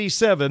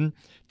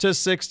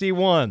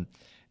 77-61.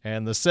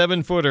 And the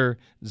 7-footer,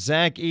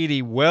 Zach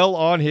Edey, well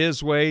on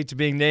his way to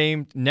being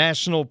named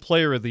National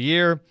Player of the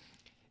Year.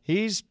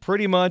 He's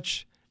pretty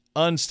much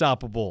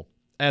unstoppable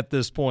at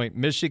this point.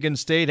 Michigan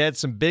State had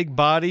some big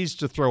bodies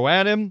to throw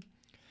at him,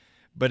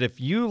 but if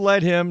you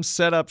let him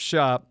set up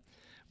shop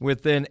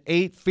within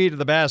 8 feet of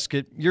the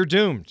basket, you're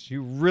doomed.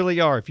 You really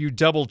are. If you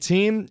double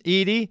team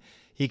Edey,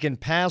 he can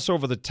pass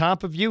over the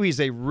top of you. He's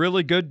a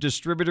really good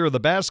distributor of the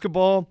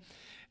basketball,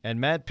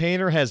 and Matt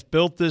Painter has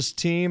built this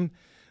team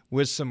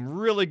with some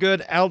really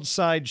good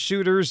outside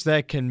shooters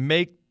that can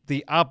make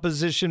the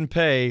opposition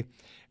pay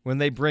when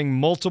they bring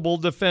multiple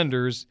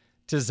defenders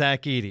to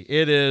Zach Edey.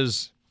 It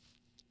is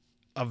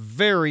a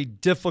very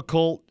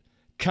difficult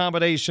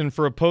combination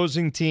for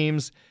opposing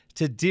teams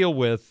to deal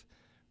with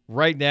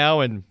right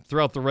now and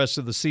throughout the rest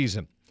of the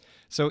season.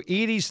 So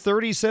Edey's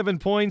 37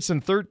 points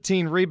and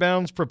 13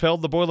 rebounds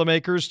propelled the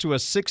Boilermakers to a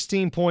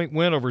 16-point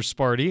win over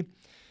Sparty.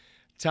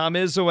 Tom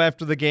Izzo,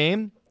 after the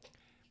game,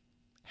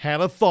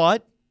 had a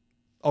thought.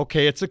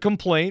 Okay, it's a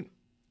complaint.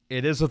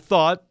 It is a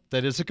thought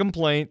that is a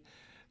complaint.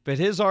 But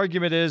his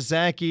argument is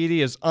Zach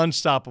Edey is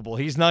unstoppable.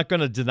 He's not going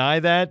to deny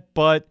that,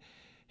 but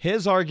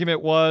his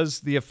argument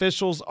was the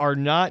officials are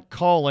not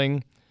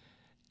calling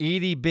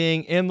Edey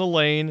being in the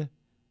lane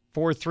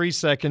for 3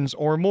 seconds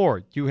or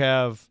more. You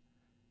have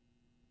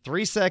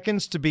 3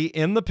 seconds to be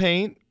in the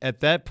paint. At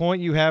that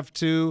point, you have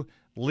to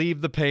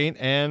leave the paint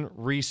and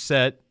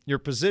reset your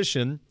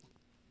position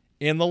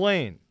in the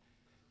lane.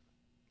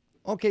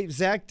 Okay,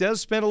 Zach does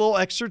spend a little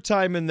extra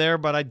time in there,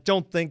 but I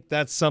don't think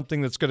that's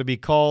something that's going to be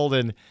called,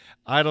 and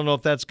I don't know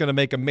if that's going to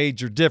make a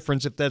major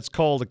difference if that's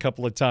called a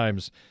couple of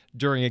times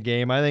during a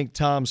game. I think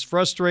Tom's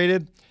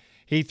frustrated.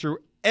 He threw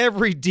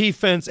every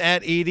defense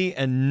at Edey,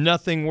 and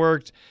nothing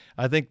worked.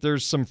 I think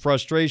there's some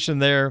frustration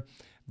there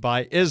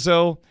by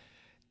Izzo,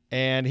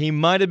 and he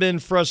might have been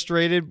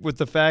frustrated with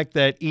the fact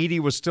that Edey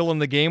was still in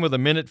the game with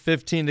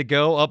 1:15 to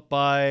go, up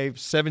by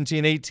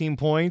 17, 18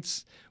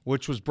 points,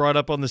 which was brought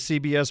up on the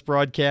CBS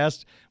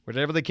broadcast.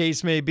 Whatever the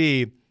case may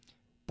be,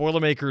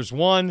 Boilermakers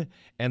won,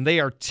 and they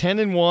are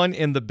 10-1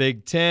 in the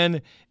Big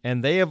Ten,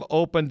 and they have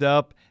opened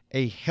up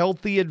a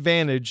healthy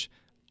advantage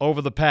over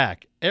the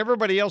pack.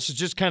 Everybody else is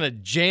just kind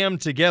of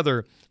jammed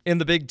together in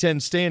the Big Ten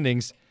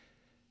standings.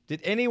 Did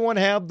anyone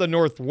have the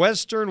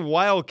Northwestern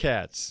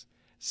Wildcats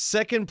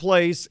second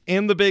place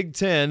in the Big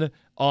Ten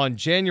on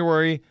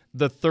January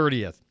the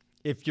 30th?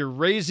 If you're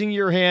raising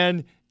your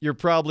hand, you're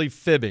probably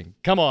fibbing.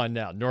 Come on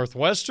now.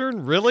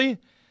 Northwestern? Really?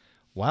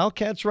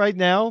 Wildcats right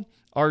now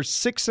are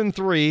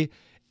 6-3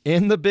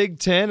 in the Big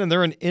Ten, and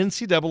they're an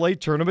NCAA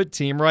tournament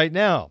team right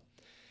now.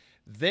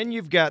 Then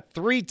you've got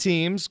 3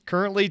 teams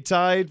currently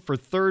tied for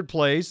third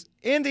place: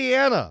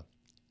 Indiana,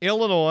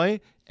 Illinois,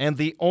 and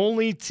the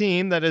only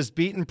team that has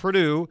beaten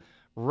Purdue,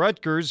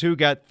 Rutgers, who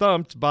got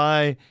thumped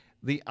by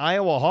the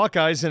Iowa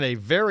Hawkeyes in a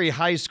very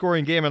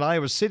high-scoring game in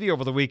Iowa City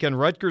over the weekend.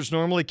 Rutgers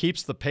normally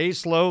keeps the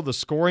pace low, the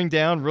scoring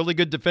down, really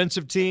good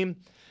defensive team.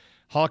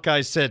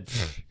 Hawkeyes said,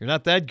 you're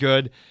not that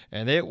good,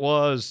 and it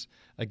was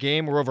a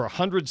game where over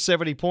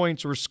 170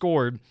 points were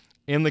scored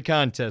in the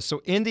contest.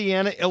 So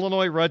Indiana,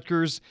 Illinois,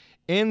 Rutgers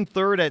in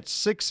third at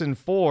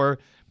 6-4,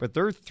 but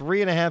they're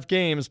 3.5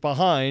 games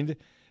behind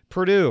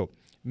Purdue.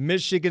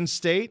 Michigan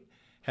State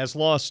has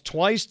lost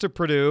twice to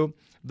Purdue.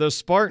 The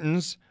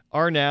Spartans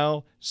are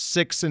now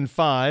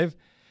 6-5,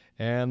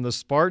 and the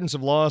Spartans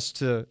have lost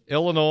to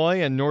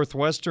Illinois and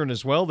Northwestern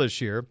as well this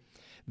year.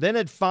 Then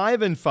at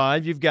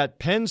 5-5, you've got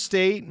Penn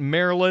State,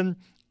 Maryland,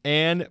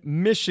 and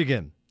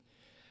Michigan.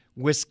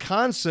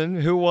 Wisconsin,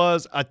 who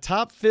was a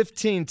top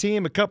 15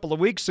 team a couple of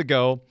weeks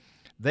ago,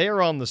 they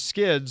are on the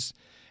skids,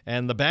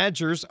 and the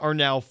Badgers are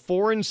now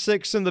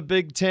 4-6 in the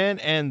Big Ten,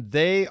 and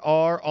they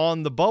are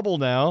on the bubble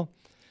now,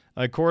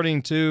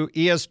 according to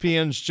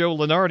ESPN's Joe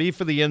Lunardi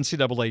for the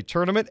NCAA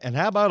tournament. And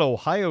how about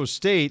Ohio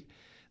State?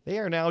 They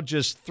are now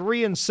just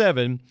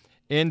 3-7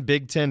 in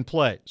Big Ten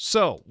play.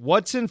 So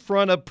what's in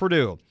front of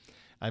Purdue?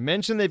 I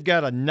mentioned they've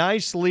got a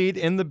nice lead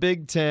in the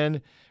Big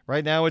Ten.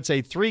 Right now it's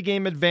a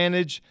 3-game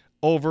advantage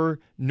over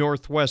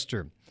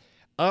Northwestern.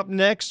 Up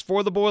next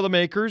for the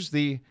Boilermakers,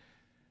 the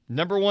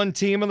number 1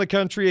 team in the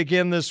country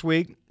again this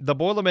week, the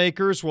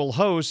Boilermakers will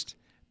host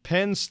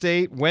Penn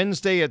State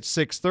Wednesday at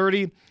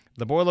 6:30.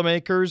 The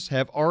Boilermakers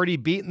have already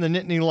beaten the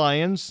Nittany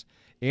Lions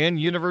in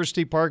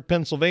University Park,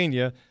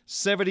 Pennsylvania,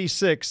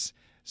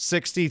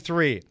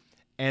 76-63.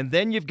 And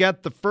then you've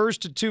got the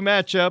first of 2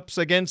 matchups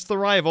against the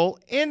rival,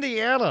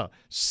 Indiana,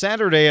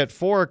 Saturday at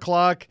 4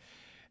 o'clock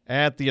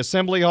at the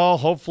Assembly Hall.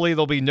 Hopefully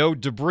there'll be no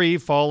debris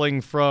falling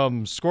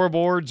from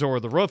scoreboards or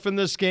the roof in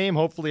this game.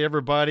 Hopefully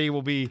everybody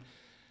will be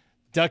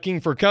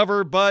ducking for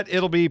cover, but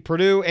it'll be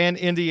Purdue and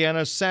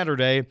Indiana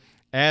Saturday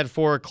at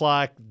 4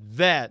 o'clock.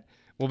 That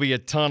will be a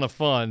ton of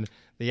fun.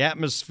 The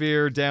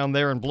atmosphere down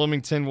there in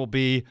Bloomington will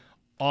be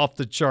off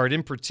the chart,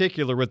 in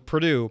particular with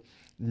Purdue,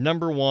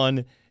 number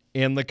 1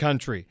 in the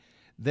country.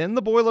 Then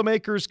the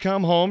Boilermakers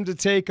come home to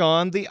take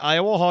on the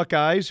Iowa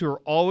Hawkeyes, who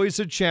are always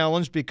a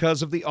challenge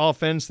because of the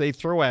offense they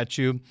throw at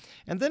you.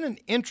 And then an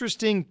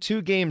interesting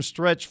 2-game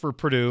stretch for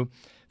Purdue.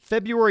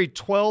 February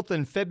 12th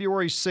and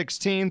February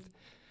 16th,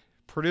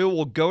 Purdue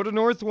will go to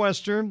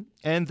Northwestern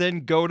and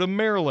then go to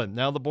Maryland.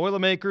 Now, the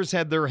Boilermakers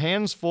had their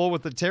hands full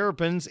with the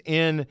Terrapins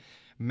in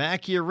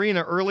Mackey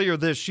Arena earlier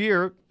this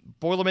year.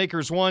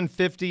 Boilermakers won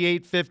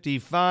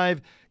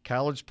 58-55.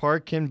 College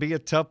Park can be a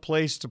tough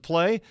place to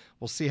play.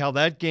 We'll see how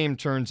that game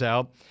turns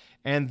out.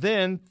 And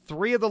then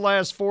 3 of the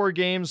last 4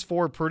 games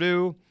for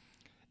Purdue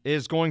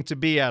is going to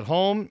be at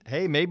home.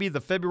 Hey, maybe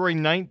the February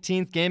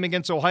 19th game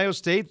against Ohio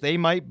State, they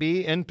might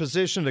be in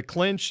position to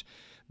clinch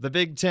the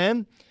Big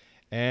Ten.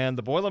 And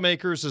the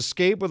Boilermakers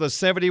escaped with a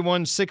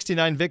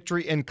 71-69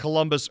 victory in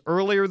Columbus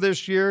earlier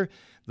this year.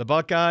 The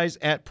Buckeyes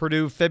at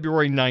Purdue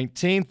February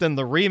 19th, and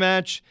the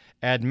rematch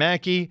at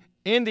Mackey,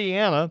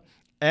 Indiana,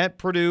 at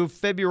Purdue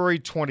February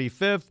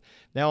 25th.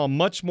 Now a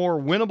much more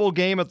winnable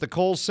game at the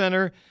Kohl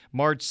Center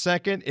March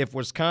 2nd. If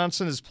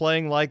Wisconsin is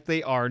playing like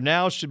they are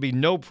now, should be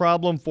no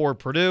problem for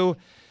Purdue.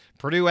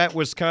 Purdue at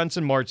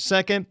Wisconsin March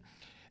 2nd.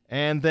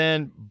 And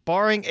then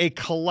barring a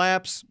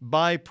collapse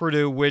by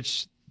Purdue,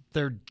 which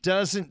there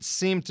doesn't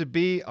seem to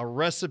be a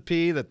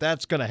recipe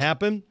that's going to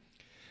happen.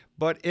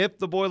 But if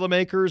the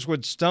Boilermakers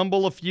would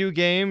stumble a few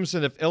games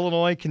and if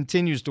Illinois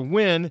continues to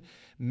win,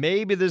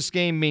 maybe this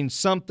game means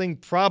something.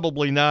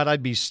 Probably not.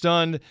 I'd be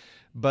stunned.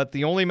 But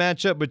the only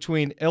matchup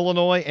between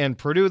Illinois and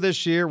Purdue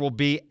this year will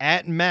be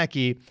at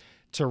Mackey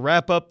to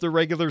wrap up the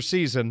regular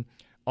season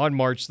on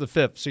March the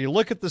 5th. So you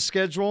look at the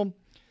schedule.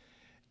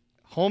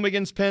 Home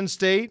against Penn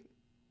State,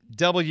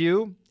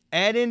 W.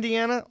 At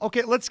Indiana,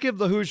 okay, let's give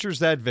the Hoosiers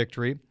that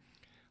victory.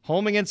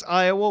 Home against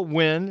Iowa,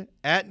 win.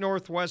 At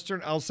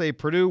Northwestern, I'll say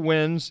Purdue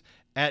wins.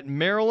 At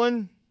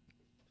Maryland,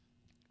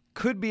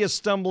 could be a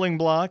stumbling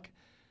block.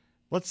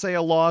 Let's say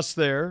a loss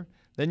there.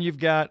 Then you've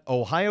got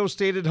Ohio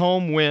State at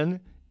home,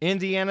 win.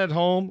 Indiana at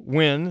home,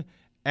 win.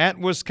 At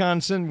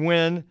Wisconsin,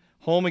 win.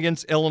 Home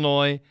against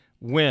Illinois,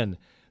 win.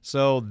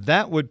 So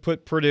that would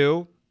put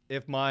Purdue,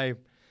 if my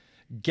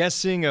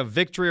guessing of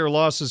victory or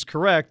loss is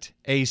correct,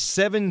 a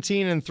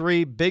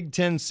 17-3 Big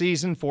Ten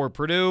season for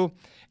Purdue.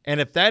 And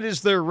if that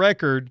is their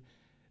record,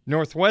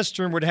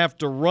 Northwestern would have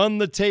to run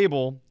the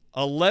table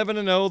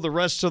 11-0 the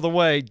rest of the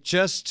way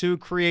just to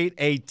create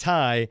a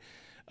tie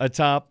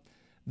atop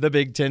the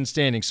Big Ten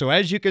standing. So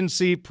as you can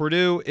see,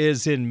 Purdue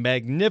is in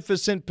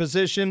magnificent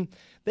position.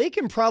 They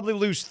can probably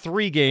lose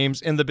 3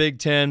 games in the Big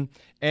Ten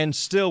and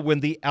still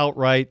win the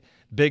outright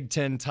Big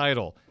Ten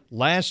title.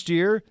 Last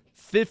year,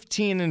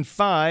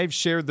 15-5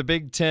 shared the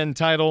Big Ten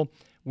title,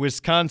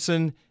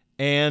 Wisconsin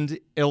and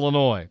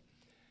Illinois.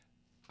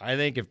 I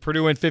think if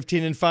Purdue went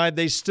 15-5,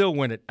 they still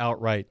win it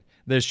outright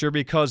this year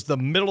because the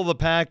middle of the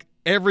pack,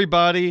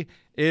 everybody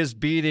is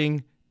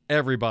beating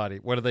everybody.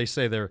 What do they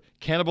say? They're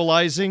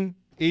cannibalizing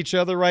each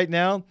other right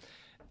now.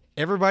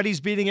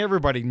 Everybody's beating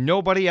everybody.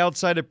 Nobody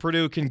outside of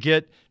Purdue can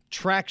get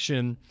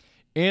traction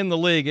in the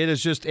league. It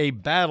is just a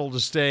battle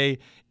to stay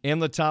in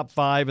the top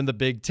 5 in the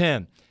Big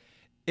Ten.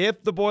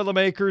 If the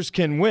Boilermakers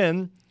can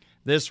win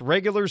this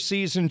regular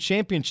season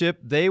championship,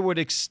 they would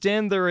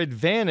extend their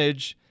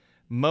advantage.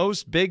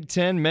 Most Big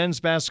Ten men's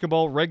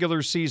basketball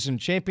regular season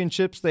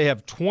championships, they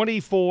have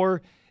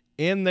 24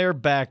 in their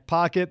back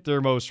pocket. Their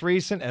most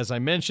recent, as I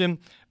mentioned,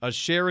 a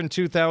share in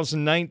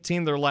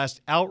 2019. Their last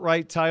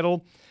outright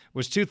title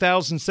was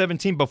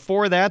 2017.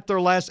 Before that,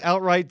 their last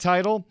outright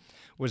title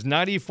was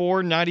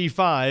 94,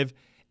 95,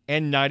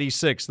 and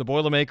 96. The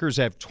Boilermakers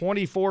have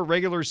 24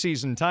 regular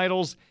season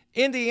titles.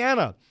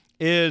 Indiana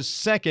is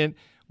second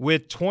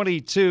with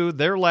 22.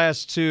 Their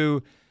last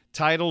 2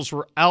 titles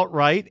were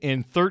outright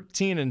in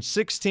 13 and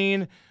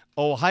 16.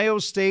 Ohio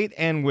State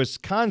and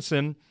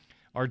Wisconsin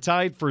are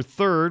tied for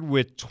third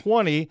with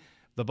 20.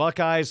 The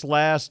Buckeyes'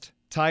 last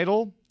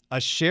title, a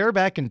share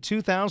back in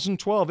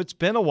 2012. It's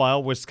been a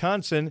while.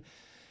 Wisconsin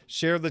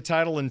shared the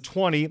title in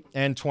 20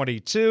 and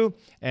 22.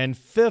 And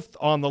fifth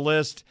on the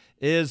list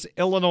is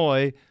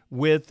Illinois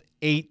with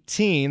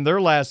 18.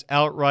 Their last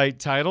outright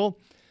title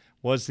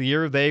was the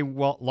year they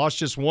lost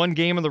just 1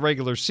 game in the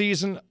regular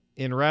season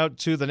en route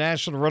to the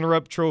national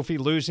runner-up trophy,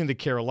 losing to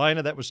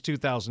Carolina. That was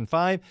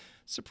 2005.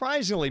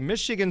 Surprisingly,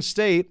 Michigan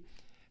State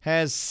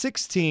has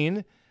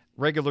 16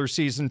 regular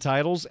season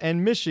titles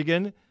and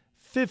Michigan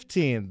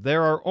 15.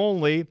 There are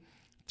only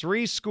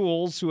 3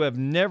 schools who have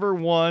never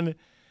won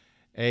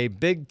a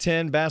Big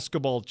Ten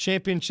basketball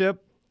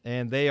championship,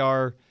 and they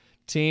are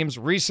teams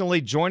recently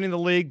joining the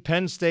league: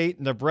 Penn State,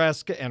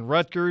 Nebraska, and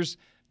Rutgers.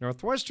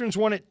 Northwestern's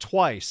won it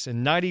twice,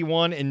 in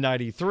 91 and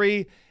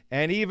 93,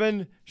 and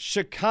even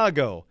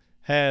Chicago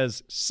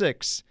has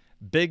 6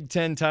 Big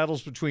Ten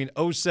titles between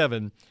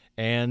 07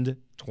 and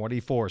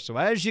 24. So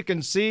as you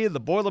can see, the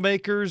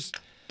Boilermakers,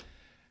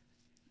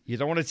 You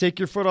don't want to take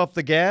your foot off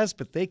the gas,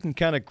 but they can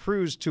kind of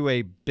cruise to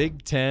a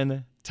Big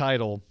Ten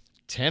title.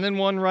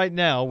 10-1 right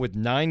now with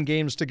 9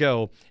 games to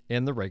go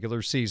in the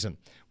regular season.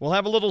 We'll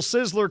have a little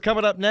sizzler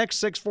coming up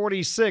next,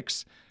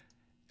 6:46.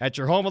 At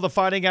your home of the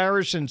Fighting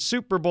Irish and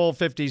Super Bowl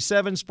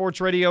 57, Sports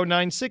Radio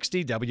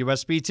 960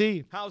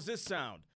 WSBT. How's this sound?